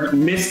they have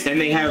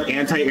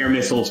anti-air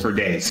missiles for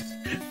days.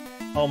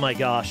 Oh my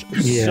gosh,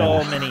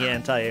 so many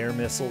anti-air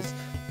missiles.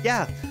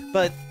 Yeah,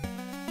 but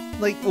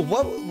like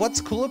what's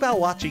cool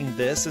about watching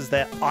this is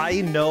that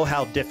I know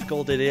how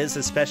difficult it is,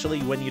 especially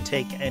when you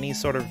take any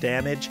sort of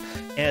damage,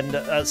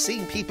 and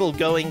seeing people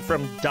going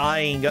from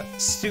dying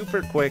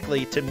super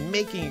quickly to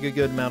making a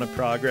good amount of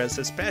progress,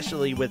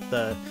 especially with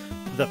the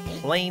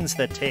planes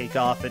that take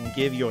off and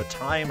give you a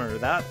timer.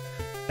 That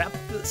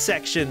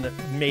section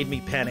made me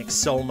panic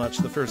so much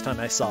the first time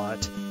I saw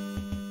it.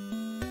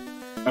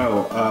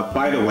 Oh,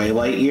 by the way,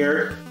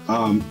 Lightyear,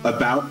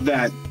 about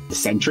that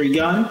sentry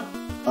gun.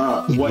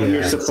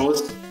 You're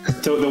supposed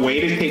to, the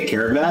way to take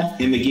care of that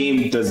in the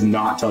game does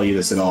not tell you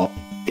this at all,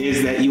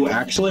 is that you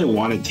actually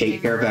want to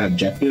take care of that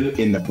objective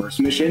in the first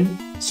mission,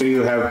 so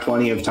you have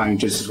plenty of time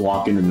to just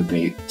walk into the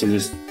base, to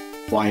just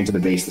fly into the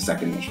base the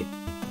second mission.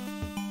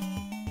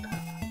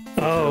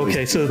 Oh,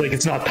 okay, so like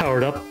it's not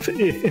powered up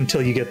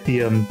until you get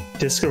the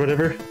disc or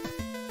whatever?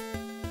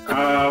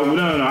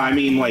 No, I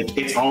mean, like,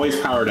 it's always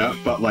powered up,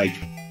 but like,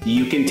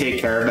 you can take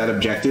care of that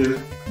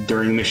objective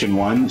during mission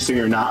 1, so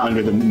you're not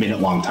under the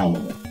minute-long time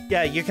limit.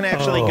 Yeah, you can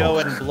actually go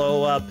and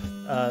blow up,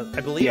 I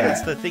believe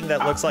it's the thing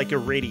that looks like a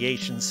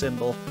radiation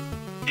symbol.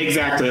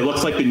 Exactly. It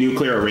looks like the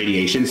nuclear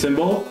radiation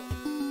symbol.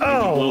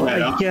 Oh,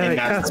 that up, yeah, I and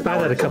that's passed the by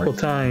power that a couple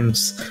source.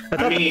 times. I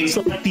thought mean, it was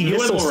like the you and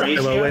missile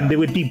silo, Laurasia- and it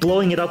would be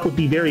blowing it up would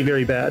be very,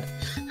 very bad.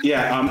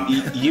 Yeah,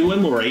 you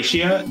and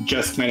Laurasia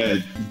just kind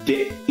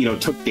of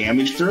took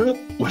damage through it,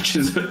 which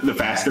is the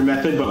faster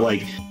method. But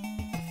like,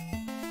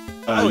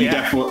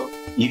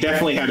 you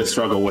definitely had to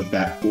struggle with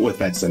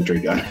that sentry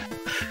gun.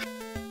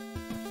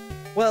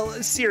 Well,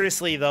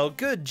 seriously though,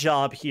 good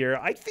job here.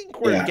 I think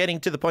we're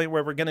getting to the point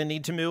where we're gonna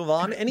need to move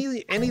on.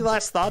 Any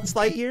last thoughts,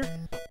 Lightyear?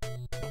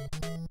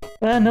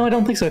 No, I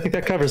don't think so. I think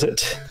that covers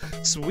it.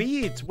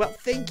 Sweet. Well,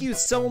 thank you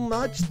so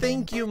much.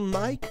 Thank you,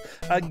 Mike.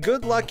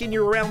 Good luck in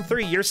your round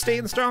 3. You're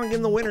staying strong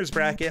in the winners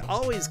bracket.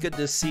 Always good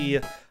to see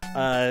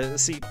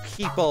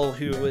people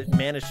who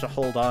manage to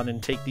hold on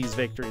and take these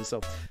victories. So,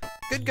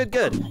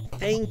 good.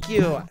 Thank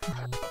you. All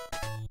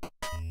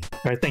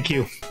right, thank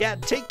you. Yeah,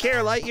 take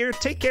care, Lightyear.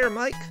 Take care,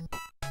 Mike.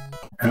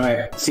 All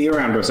right, see you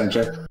around,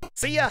 Rosencha.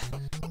 See ya.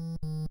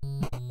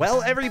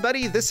 Well,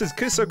 everybody, this is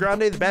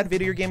Ku5ogrande, the Bad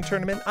Video Game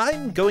Tournament.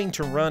 I'm going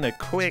to run a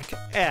quick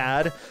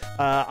ad.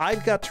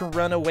 I've got to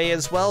run away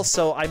as well,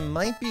 so I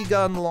might be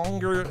gone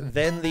longer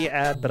than the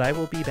ad, but I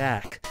will be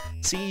back.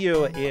 See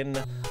you in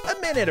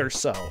a minute or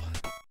so.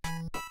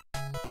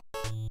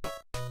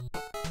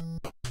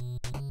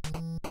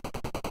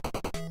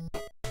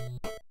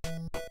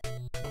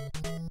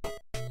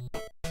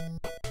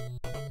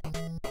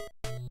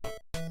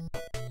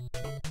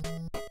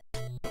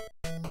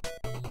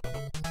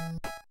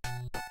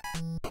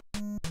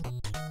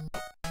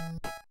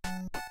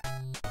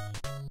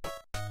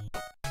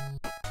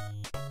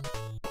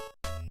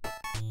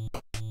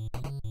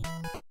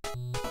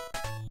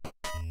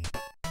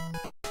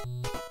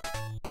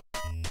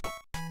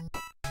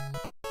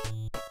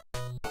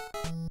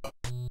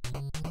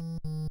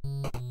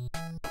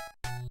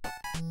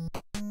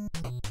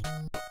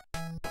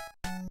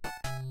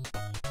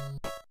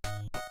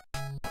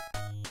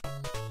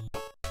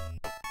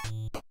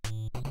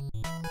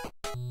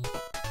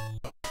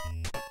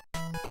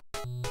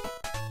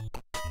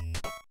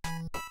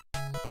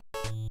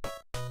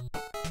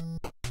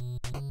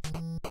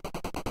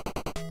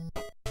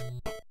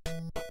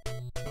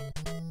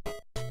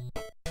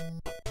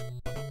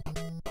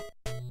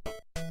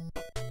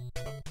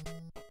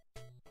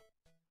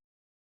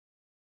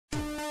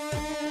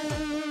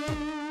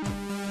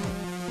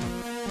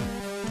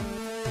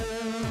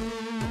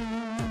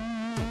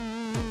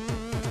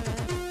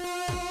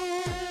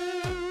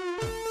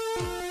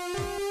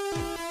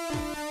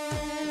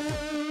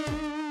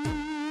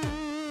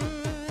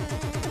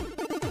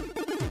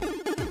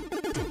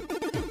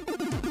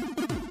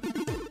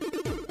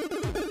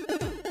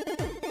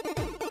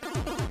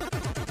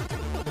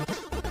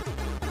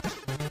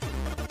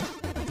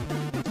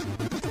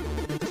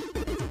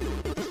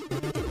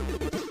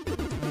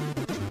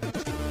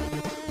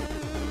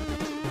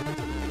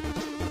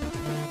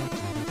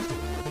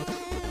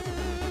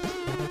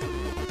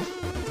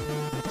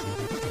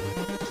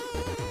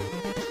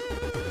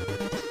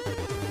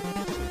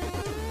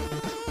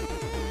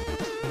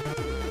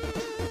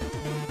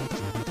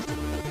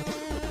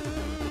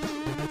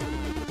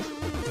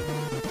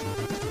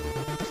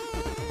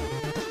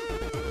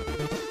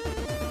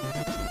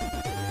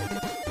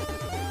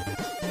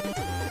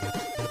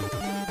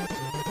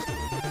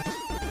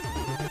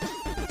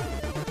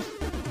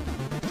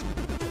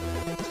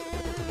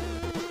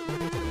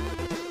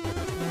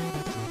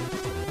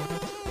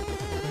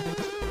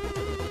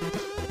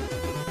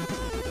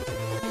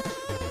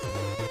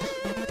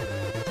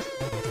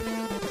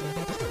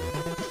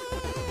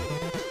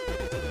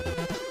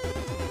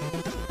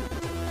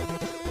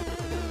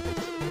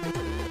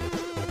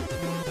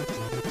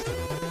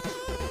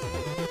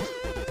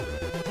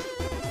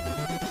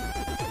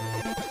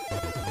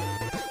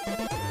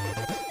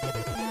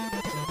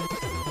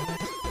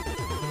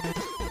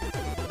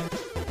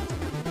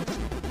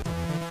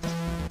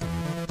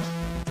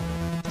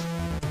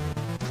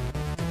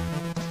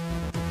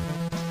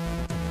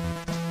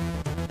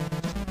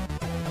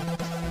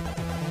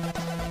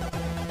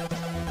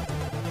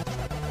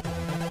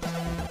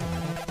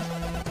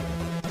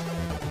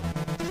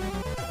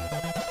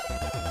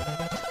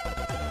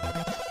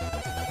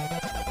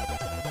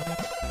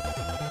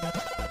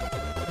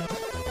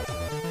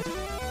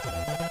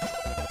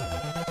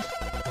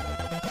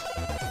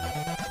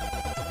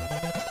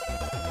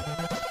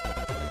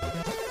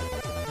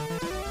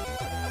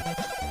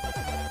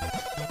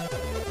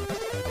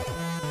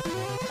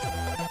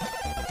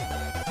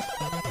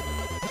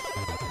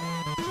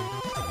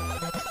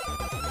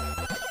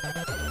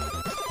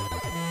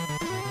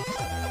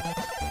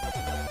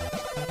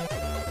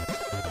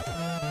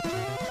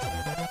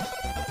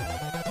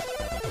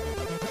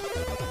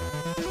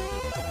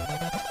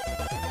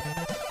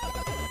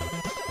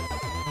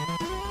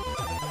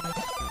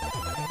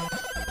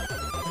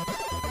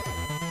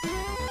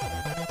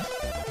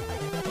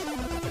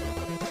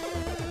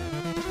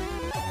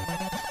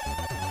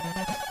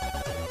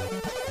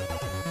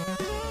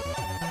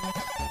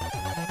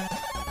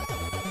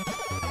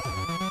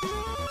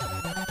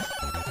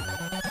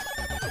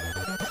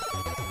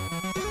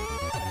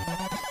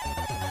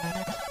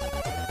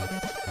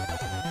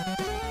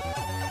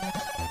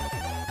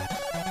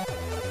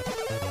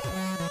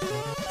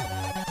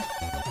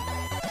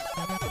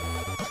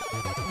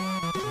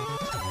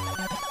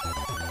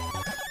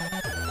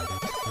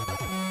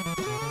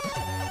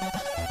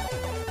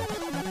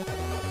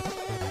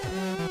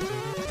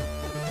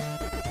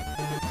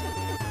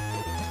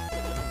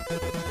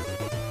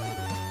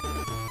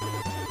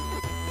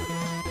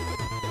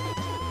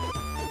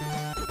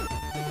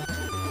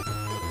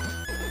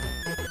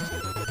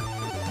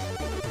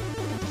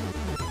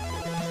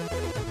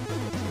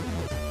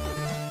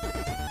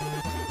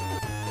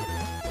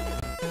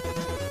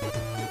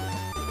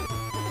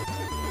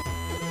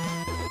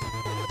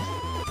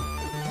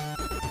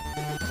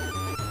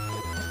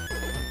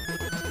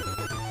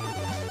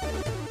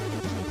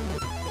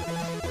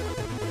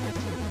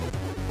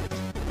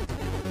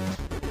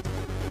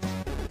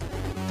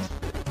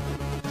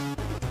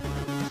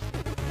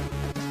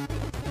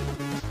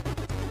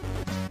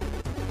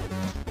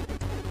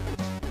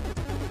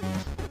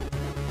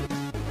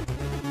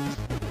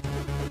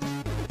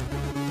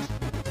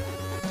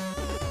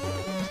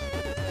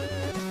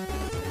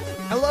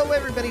 Hello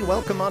everybody,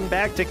 welcome on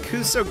back to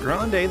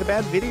Ku5ogrande, the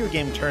bad video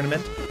game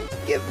tournament.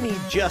 Give me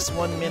just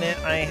 1 minute,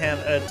 I have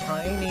a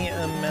tiny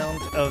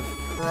amount of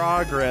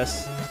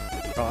progress?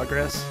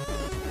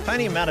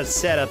 Tiny amount of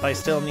setup I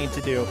still need to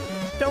do.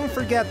 Don't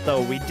forget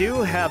though, we do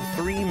have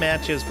 3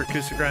 matches for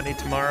Ku5ogrande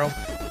tomorrow.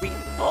 We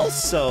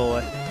also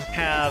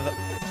have...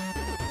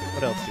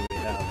 what else do we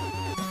have?